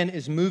plan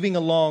is moving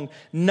along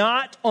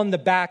not on the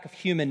back of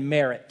human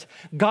merit.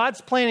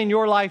 God's plan in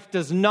your life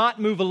does not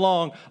move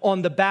along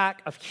on the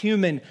back of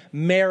human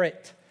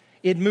merit.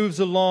 It moves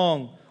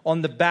along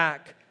on the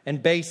back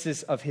and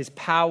basis of His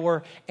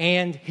power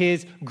and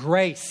His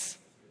grace.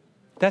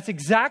 That's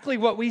exactly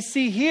what we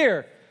see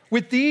here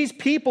with these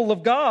people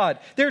of God.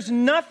 There's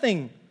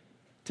nothing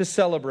to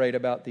celebrate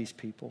about these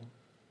people.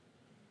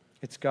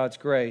 It's God's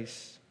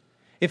grace.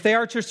 If they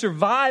are to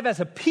survive as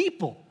a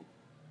people,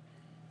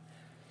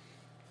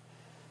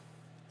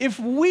 if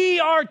we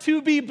are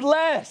to be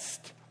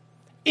blessed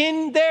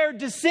in their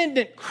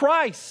descendant,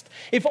 Christ,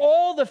 if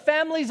all the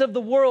families of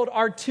the world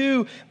are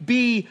to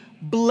be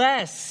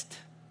blessed,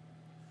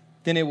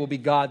 then it will be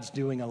God's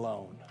doing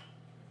alone.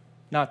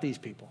 Not these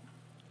people.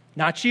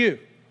 Not you.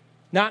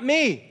 Not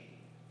me.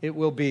 It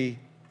will be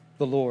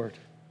the Lord.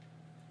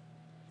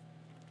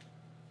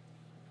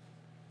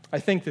 I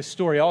think this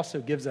story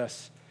also gives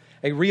us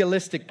a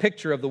realistic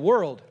picture of the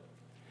world.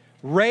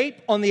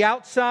 Rape on the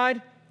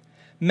outside,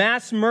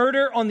 mass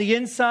murder on the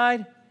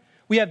inside.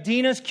 We have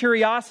Dinah's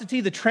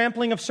curiosity, the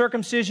trampling of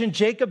circumcision,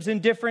 Jacob's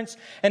indifference,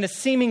 and a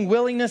seeming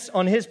willingness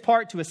on his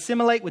part to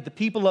assimilate with the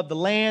people of the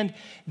land.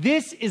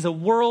 This is a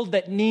world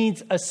that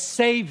needs a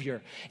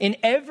Savior. In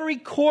every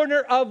corner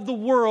of the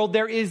world,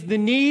 there is the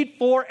need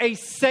for a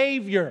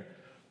Savior.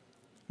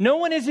 No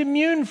one is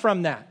immune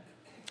from that.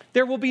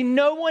 There will be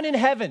no one in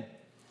heaven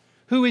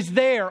who is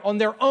there on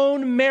their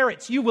own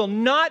merits. You will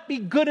not be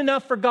good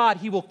enough for God.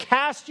 He will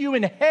cast you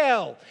in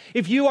hell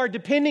if you are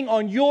depending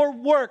on your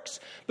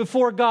works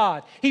before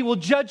God. He will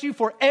judge you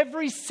for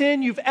every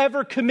sin you've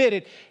ever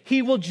committed.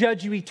 He will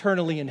judge you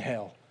eternally in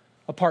hell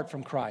apart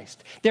from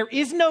Christ. There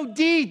is no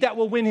deed that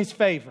will win His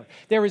favor.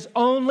 There is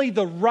only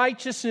the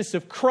righteousness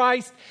of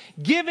Christ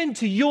given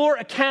to your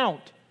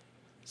account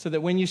so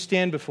that when you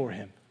stand before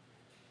Him,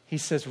 He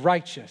says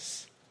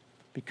righteous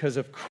because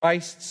of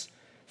Christ's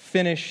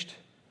finished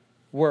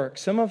work.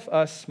 Some of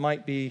us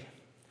might be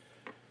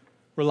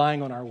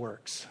relying on our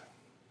works.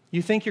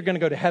 You think you're going to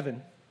go to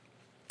heaven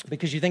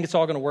because you think it's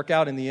all going to work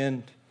out in the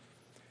end.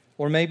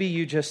 Or maybe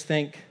you just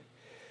think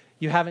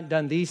you haven't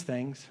done these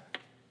things.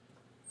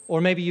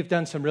 Or maybe you've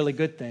done some really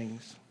good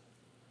things.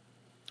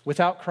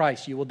 Without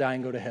Christ, you will die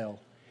and go to hell.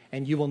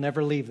 And you will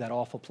never leave that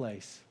awful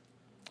place.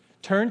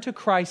 Turn to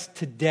Christ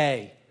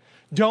today.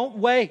 Don't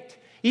wait.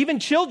 Even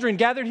children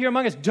gathered here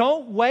among us,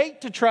 don't wait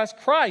to trust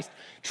Christ.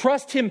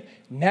 Trust Him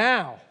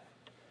now.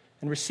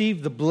 And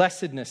receive the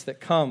blessedness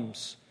that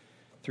comes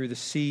through the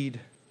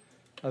seed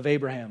of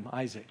Abraham,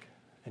 Isaac,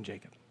 and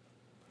Jacob.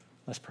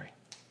 Let's pray.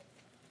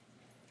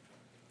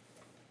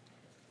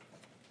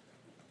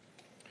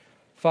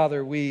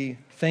 Father, we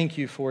thank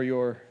You for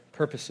Your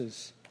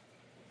purposes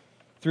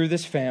through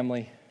this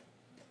family,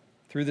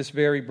 through this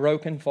very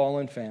broken,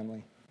 fallen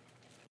family.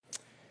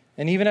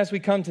 And even as we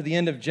come to the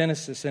end of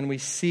Genesis and we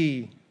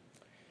see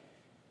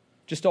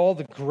just all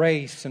the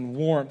grace and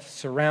warmth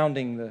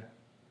surrounding the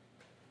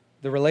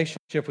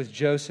relationship with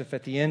Joseph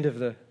at the end of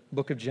the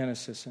book of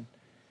Genesis. And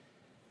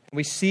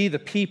we see the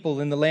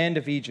people in the land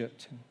of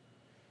Egypt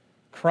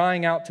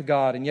crying out to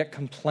God and yet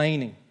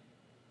complaining,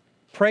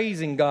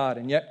 praising God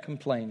and yet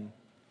complaining.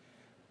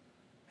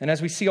 And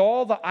as we see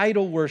all the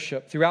idol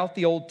worship throughout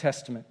the Old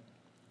Testament,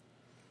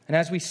 and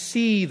as we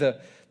see the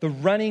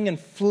running and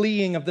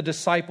fleeing of the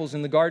disciples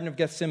in the Garden of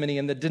Gethsemane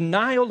and the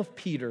denial of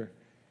Peter,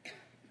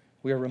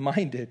 we are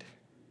reminded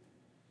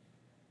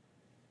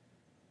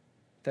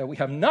that we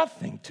have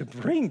nothing to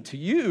bring to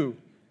You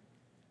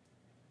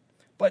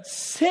but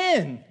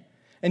sin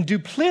and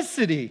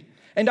duplicity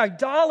and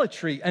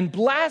idolatry and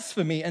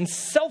blasphemy and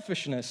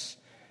selfishness.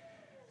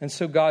 And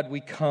so, God,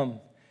 we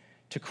come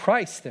to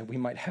Christ that we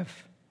might have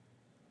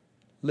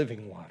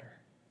living water,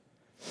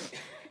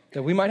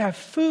 that we might have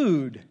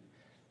food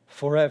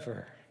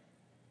forever.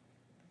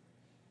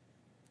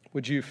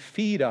 Would You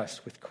feed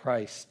us with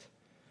Christ?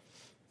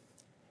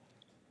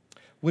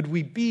 Would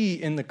we be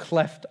in the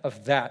cleft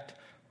of that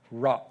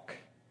rock?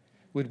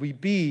 Would we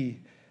be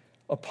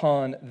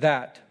upon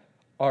that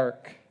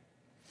ark?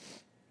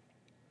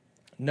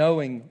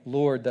 Knowing,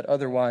 Lord, that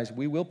otherwise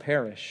we will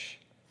perish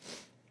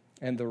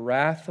and the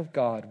wrath of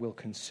God will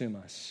consume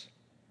us.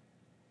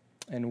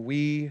 And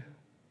we,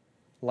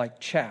 like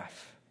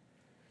chaff,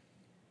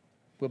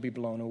 will be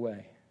blown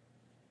away.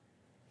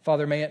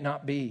 Father, may it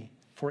not be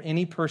for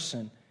any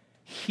person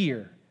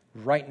here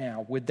right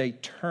now would they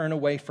turn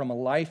away from a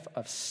life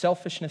of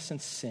selfishness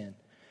and sin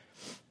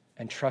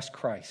and trust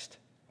Christ,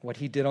 what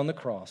He did on the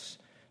cross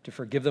to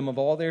forgive them of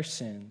all their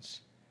sins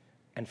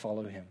and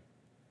follow Him.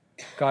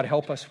 God,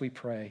 help us, we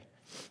pray.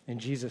 In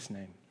Jesus'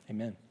 name,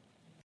 amen.